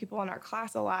the people in our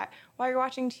class a lot, while you're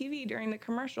watching TV during the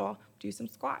commercial, do some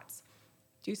squats,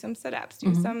 do some sit-ups,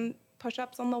 do some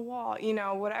push-ups on the wall,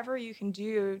 whatever you can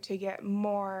do to get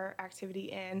more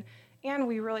activity in. And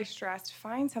we really stressed,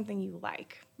 find something you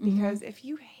like, because if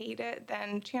you hate it,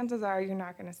 then chances are you're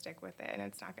not going to stick with it and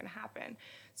it's not going to happen.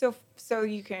 So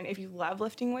you can, if you love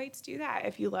lifting weights, do that.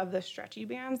 If you love the stretchy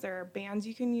bands, there are bands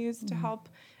you can use to help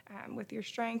with your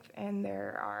strength, and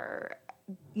there are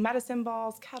medicine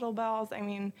balls, kettlebells. I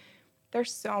mean,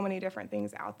 there's so many different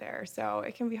things out there. So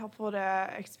it can be helpful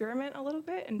to experiment a little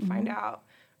bit and find out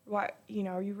what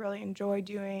you really enjoy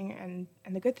doing. And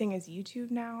the good thing is YouTube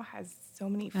now has so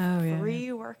many free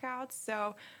workouts.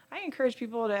 So I encourage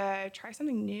people to try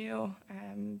something new,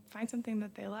 find something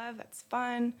that they love that's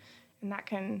fun, and that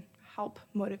can help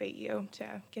motivate you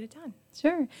to get it done.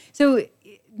 Sure. So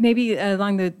maybe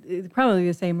along probably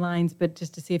the same lines, but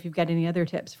just to see if you've got any other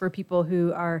tips for people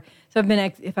who are, so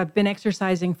if I've been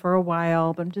exercising for a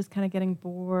while, but I'm just kind of getting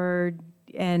bored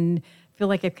and feel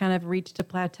like I've kind of reached a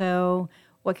plateau,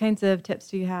 what kinds of tips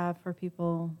do you have for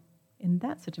people in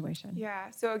that situation? Yeah.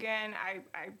 So again,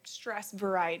 I stress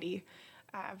variety.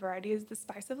 Variety is the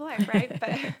spice of life,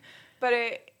 right? but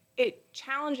it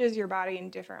challenges your body in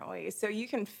different ways. So you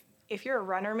can, if you're a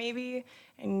runner maybe,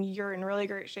 and you're in really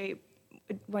great shape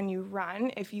when you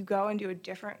run, if you go and do a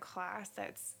different class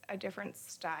that's a different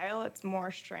style, it's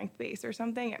more strength-based or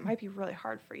something, it might be really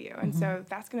hard for you. And so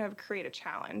that's going to create a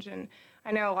challenge. And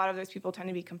I know a lot of those people tend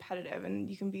to be competitive, and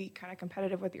you can be kind of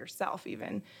competitive with yourself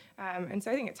even. And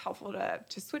so I think it's helpful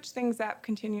to switch things up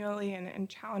continually and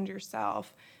challenge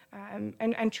yourself.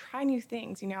 And try new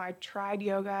things. I tried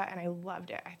yoga and I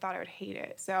loved it. I thought I would hate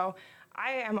it. So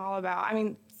I am all about,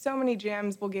 so many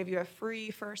gyms will give you a free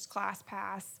first class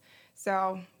pass.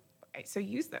 So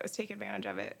use those, take advantage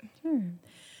of it. Sure.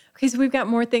 Okay, so we've got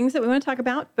more things that we want to talk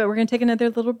about, but we're going to take another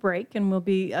little break, and we'll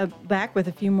be back with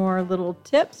a few more little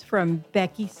tips from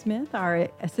Becky Smith, our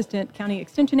Assistant County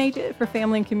Extension Agent for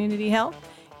Family and Community Health,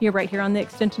 right here on the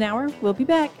Extension Hour. We'll be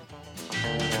back.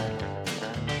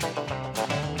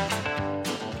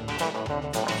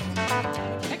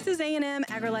 Texas A&M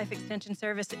AgriLife Extension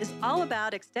Service is all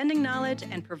about extending knowledge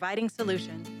and providing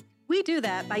solutions. We do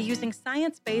that by using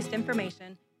science-based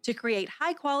information to create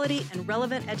high-quality and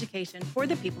relevant education for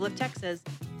the people of Texas.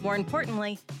 More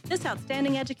importantly, this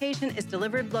outstanding education is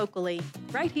delivered locally,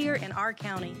 right here in our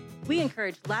county. We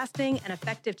encourage lasting and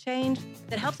effective change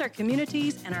that helps our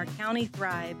communities and our county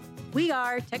thrive. We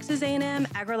are Texas A&M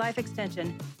AgriLife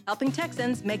Extension, helping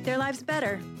Texans make their lives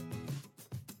better.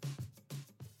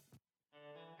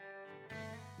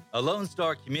 A Lone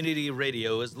Star Community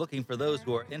Radio is looking for those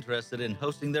who are interested in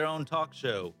hosting their own talk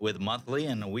show, with monthly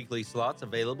and weekly slots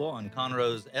available on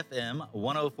Conroe's FM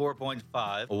 104.5,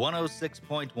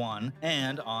 106.1,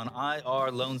 and on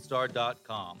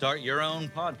irlonestar.com. Start your own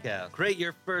podcast, create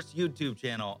your first YouTube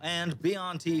channel, and be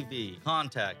on TV.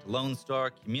 Contact Lone Star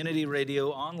Community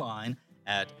Radio online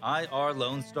at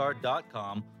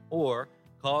irlonestar.com or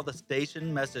call the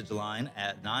station message line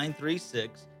at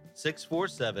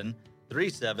 936-647-3776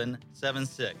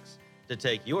 to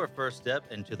take your first step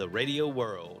into the radio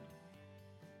world.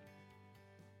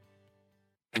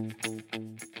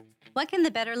 What can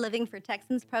the Better Living for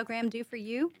Texans program do for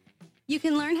you? You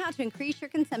can learn how to increase your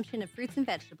consumption of fruits and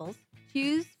vegetables,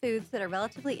 choose foods that are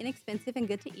relatively inexpensive and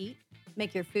good to eat,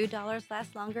 make your food dollars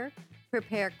last longer,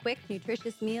 prepare quick,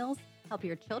 nutritious meals, help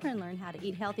your children learn how to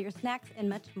eat healthier snacks, and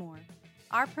much more.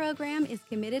 Our program is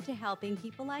committed to helping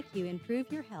people like you improve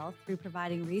your health through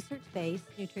providing research-based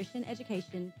nutrition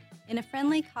education in a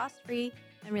friendly, cost-free,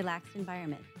 and relaxed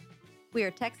environment. We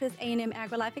are Texas A&M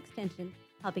AgriLife Extension,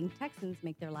 helping Texans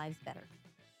make their lives better.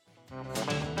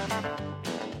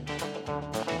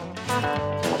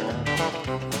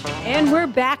 And we're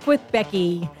back with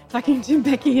Becky, talking to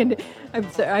Becky, and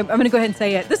I'm going to go ahead and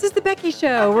say it. This is the Becky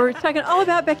Show. We're talking all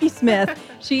about Becky Smith.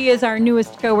 She is our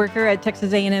newest coworker at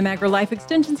Texas A&M AgriLife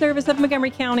Extension Service of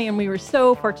Montgomery County, and we were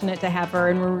so fortunate to have her,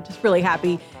 and we're just really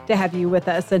happy to have you with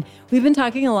us. And we've been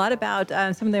talking a lot about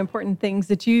some of the important things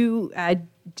that you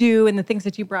do and the things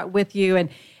that you brought with you, and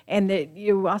that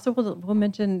you also will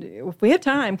mention, if we have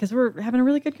time, because we're having a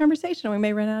really good conversation and we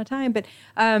may run out of time, but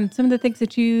some of the things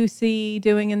that you see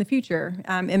doing in the future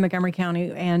in Montgomery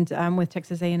County and with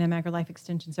Texas A&M AgriLife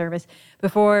Extension Service.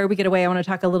 Before we get away, I want to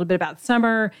talk a little bit about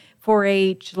summer,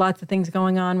 4-H, lots of things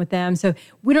going on with them. So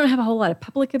we don't have a whole lot of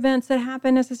public events that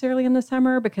happen necessarily in the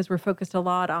summer because we're focused a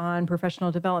lot on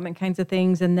professional development kinds of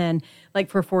things. And then like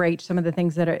for 4-H, some of the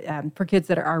things that are for kids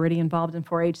that are already involved in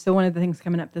 4-H. So one of the things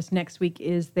coming up this next week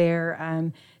is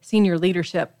their senior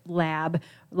leadership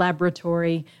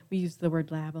laboratory. We use the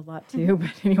word lab a lot too, but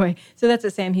anyway, so that's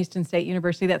at Sam Houston State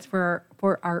University. That's for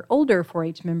our older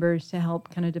 4-H members to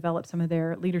help kind of develop some of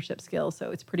their leadership skills.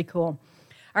 So it's pretty cool.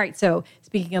 All right, so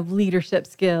speaking of leadership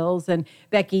skills, and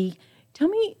Becky, tell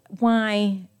me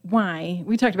why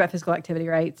we talked about physical activity,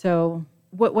 right? So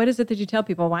what is it that you tell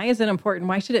people? Why is it important?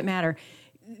 Why should it matter?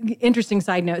 Interesting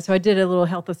side note. So I did a little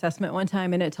health assessment one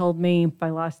time, and it told me if I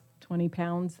lost 20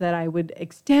 pounds that I would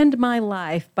extend my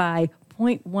life by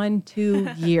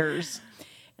 0.12 years.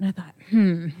 And I thought,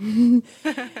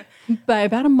 by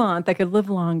about a month, I could live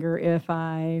longer if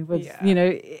I was,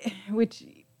 which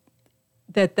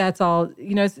that's all,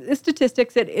 it's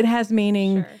statistics. It has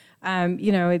meaning, sure. And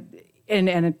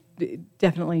it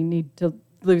definitely need to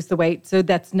lose the weight. So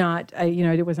that's not,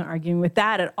 it wasn't arguing with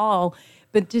that at all,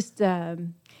 but just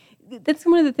that's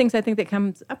one of the things I think that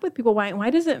comes up with people. Why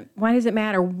does it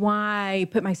matter? Why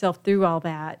put myself through all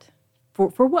that?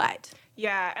 For what?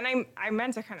 Yeah, and I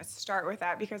meant to kind of start with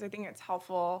that because I think it's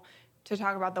helpful to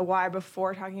talk about the why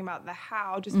before talking about the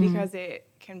how, just because it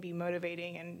can be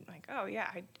motivating and like, oh yeah,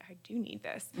 I do need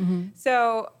this.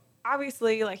 So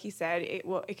obviously, like you said,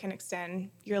 it can extend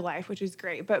your life, which is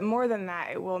great. But more than that,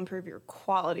 it will improve your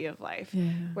quality of life,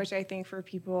 which I think for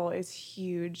people is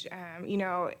huge. You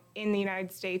know, in the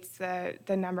United States,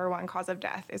 the number one cause of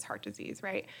death is heart disease,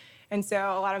 right? And so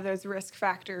a lot of those risk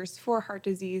factors for heart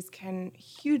disease can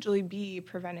hugely be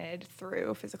prevented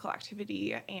through physical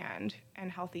activity and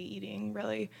healthy eating,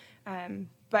 really.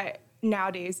 But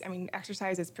nowadays, I mean,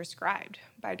 exercise is prescribed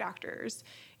by doctors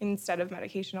instead of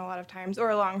medication a lot of times,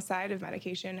 or alongside of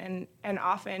medication. And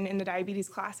often in the diabetes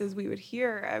classes, we would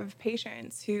hear of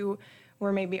patients who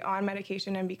were maybe on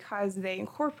medication, and because they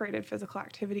incorporated physical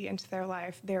activity into their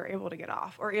life, they're able to get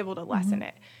off or able to lessen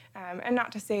it. And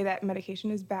not to say that medication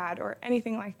is bad or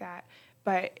anything like that,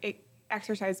 but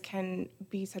exercise can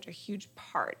be such a huge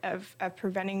part of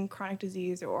preventing chronic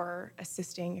disease or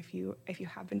assisting if you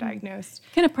have been diagnosed.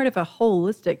 Kind of part of a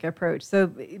holistic approach.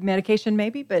 So medication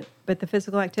maybe, but the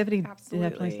physical activity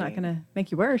definitely is not going to make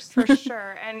you worse. For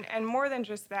sure. And more than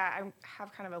just that, I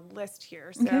have kind of a list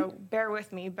here, so bear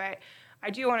with me. But I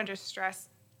do want to just stress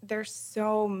there's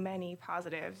so many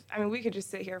positives. I mean, we could just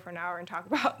sit here for an hour and talk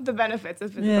about the benefits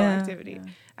of physical activity.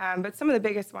 But some of the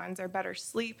biggest ones are better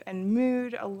sleep and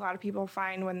mood. A lot of people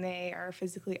find when they are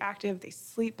physically active, they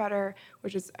sleep better,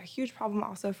 which is a huge problem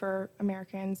also for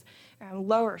Americans.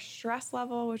 Lower stress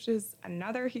level, which is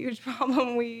another huge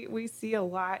problem we see a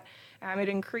lot. It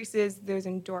increases those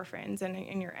endorphins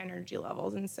and your energy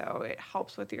levels, and so it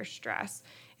helps with your stress.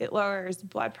 It lowers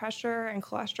blood pressure and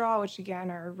cholesterol, which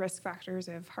again are risk factors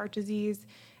of heart disease.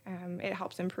 It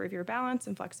helps improve your balance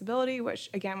and flexibility, which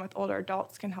again with older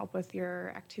adults can help with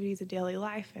your activities of daily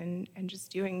life and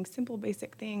just doing simple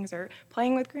basic things, or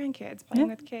playing with grandkids, playing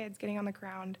with kids, getting on the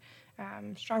ground,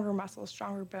 stronger muscles,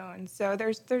 stronger bones. So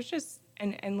there's just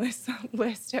an endless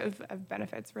list of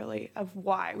benefits really of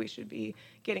why we should be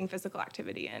getting physical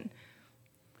activity in.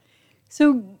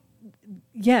 So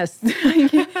yes,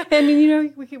 I mean, you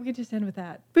know, we could just end with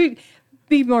that.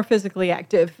 Be more physically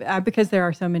active because there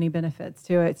are so many benefits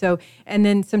to it. So, and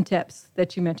then some tips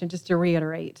that you mentioned, just to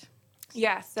reiterate.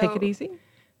 Yeah. So take it easy.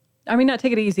 I mean, not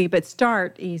take it easy, but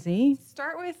start easy.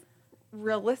 Start with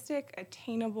realistic,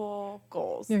 attainable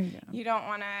goals. There you go. You don't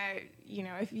want to, you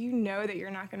know, if you know that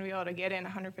you're not going to be able to get in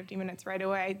 150 minutes right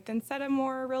away, then set a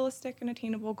more realistic and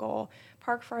attainable goal.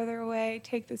 Park farther away,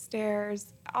 take the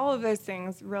stairs. All of those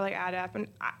things really add up. And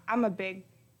I'm a big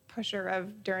pusher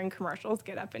of during commercials,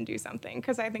 get up and do something,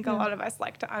 because I think a lot of us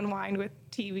like to unwind with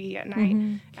TV at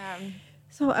night.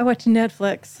 So I watch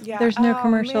Netflix. Yeah. There's no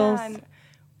commercials. Man.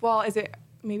 Well, is it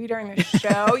maybe during the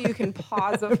show you can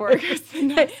pause before it goes to the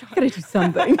next one? Gotta do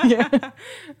something. Yeah.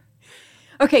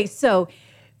 Okay, so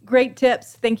great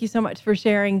tips. Thank you so much for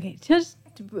sharing. Just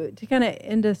to kind of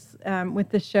end us with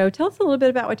this show, tell us a little bit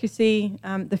about what you see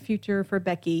the future for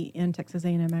Becky in Texas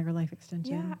A&M AgriLife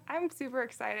Extension. Yeah, I'm super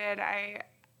excited.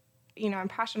 I'm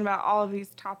passionate about all of these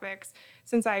topics.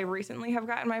 Since I recently have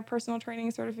gotten my personal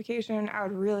training certification, I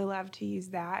would really love to use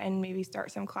that and maybe start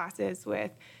some classes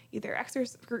with either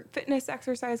group fitness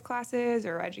exercise classes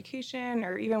or education,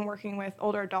 or even working with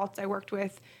older adults. I worked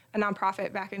with a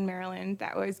nonprofit back in Maryland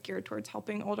that was geared towards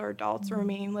helping older adults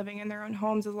remain living in their own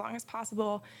homes as long as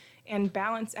possible. And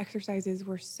balance exercises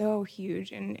were so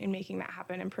huge in making that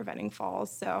happen and preventing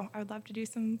falls. So I would love to do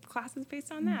some classes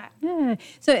based on that. Yeah.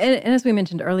 So, and as we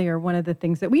mentioned earlier, one of the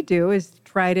things that we do is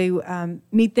try to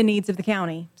meet the needs of the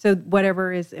county. So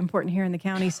whatever is important here in the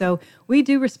county. So we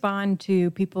do respond to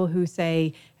people who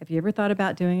say, have you ever thought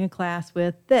about doing a class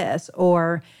with this?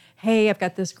 Or, hey, I've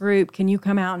got this group. Can you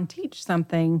come out and teach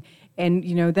something? And,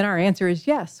 then our answer is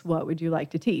yes. What would you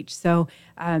like to teach? So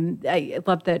I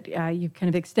love that you've kind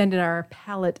of extended our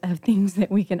palette of things that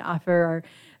we can offer.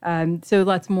 So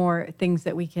lots more things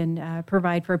that we can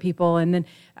provide for people. And then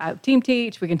team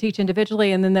teach, we can teach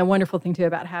individually. And then the wonderful thing, too,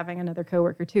 about having another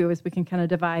coworker, too, is we can kind of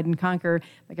divide and conquer.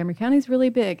 Montgomery County is really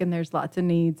big, and there's lots of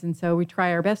needs. And so we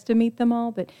try our best to meet them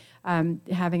all. But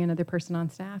having another person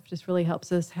on staff just really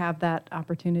helps us have that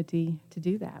opportunity to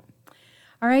do that.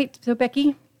 All right. So,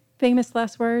 Becky, famous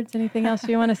last words, anything else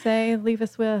you want to say, leave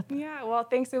us with? Yeah, well,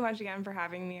 thanks so much again for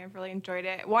having me. I've really enjoyed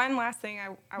it. One last thing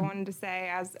I wanted to say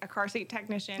as a car seat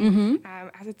technician,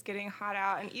 as it's getting hot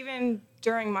out, and even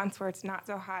during months where it's not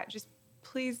so hot, just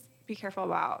please be careful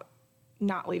about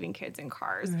not leaving kids in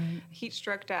cars. Right. Heat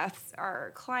stroke deaths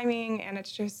are climbing, and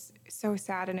it's just so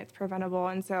sad, and it's preventable.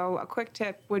 And so a quick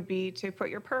tip would be to put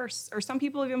your purse, or some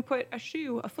people even put a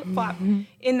shoe, a flip-flop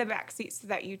in the back seat so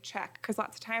that you check, because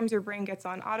lots of times your brain gets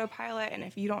on autopilot, and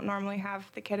if you don't normally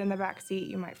have the kid in the back seat,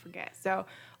 you might forget. So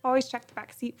always check the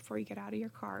back seat before you get out of your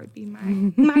car would be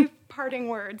my parting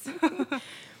words.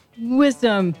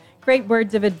 Wisdom. Great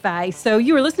words of advice. So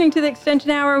you were listening to the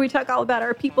Extension Hour. We talk all about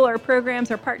our people, our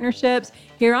programs, our partnerships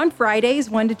here on Fridays,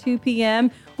 1 to 2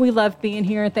 p.m. We love being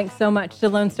here. And thanks so much to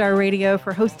Lone Star Radio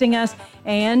for hosting us.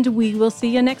 And we will see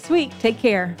you next week. Take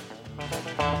care.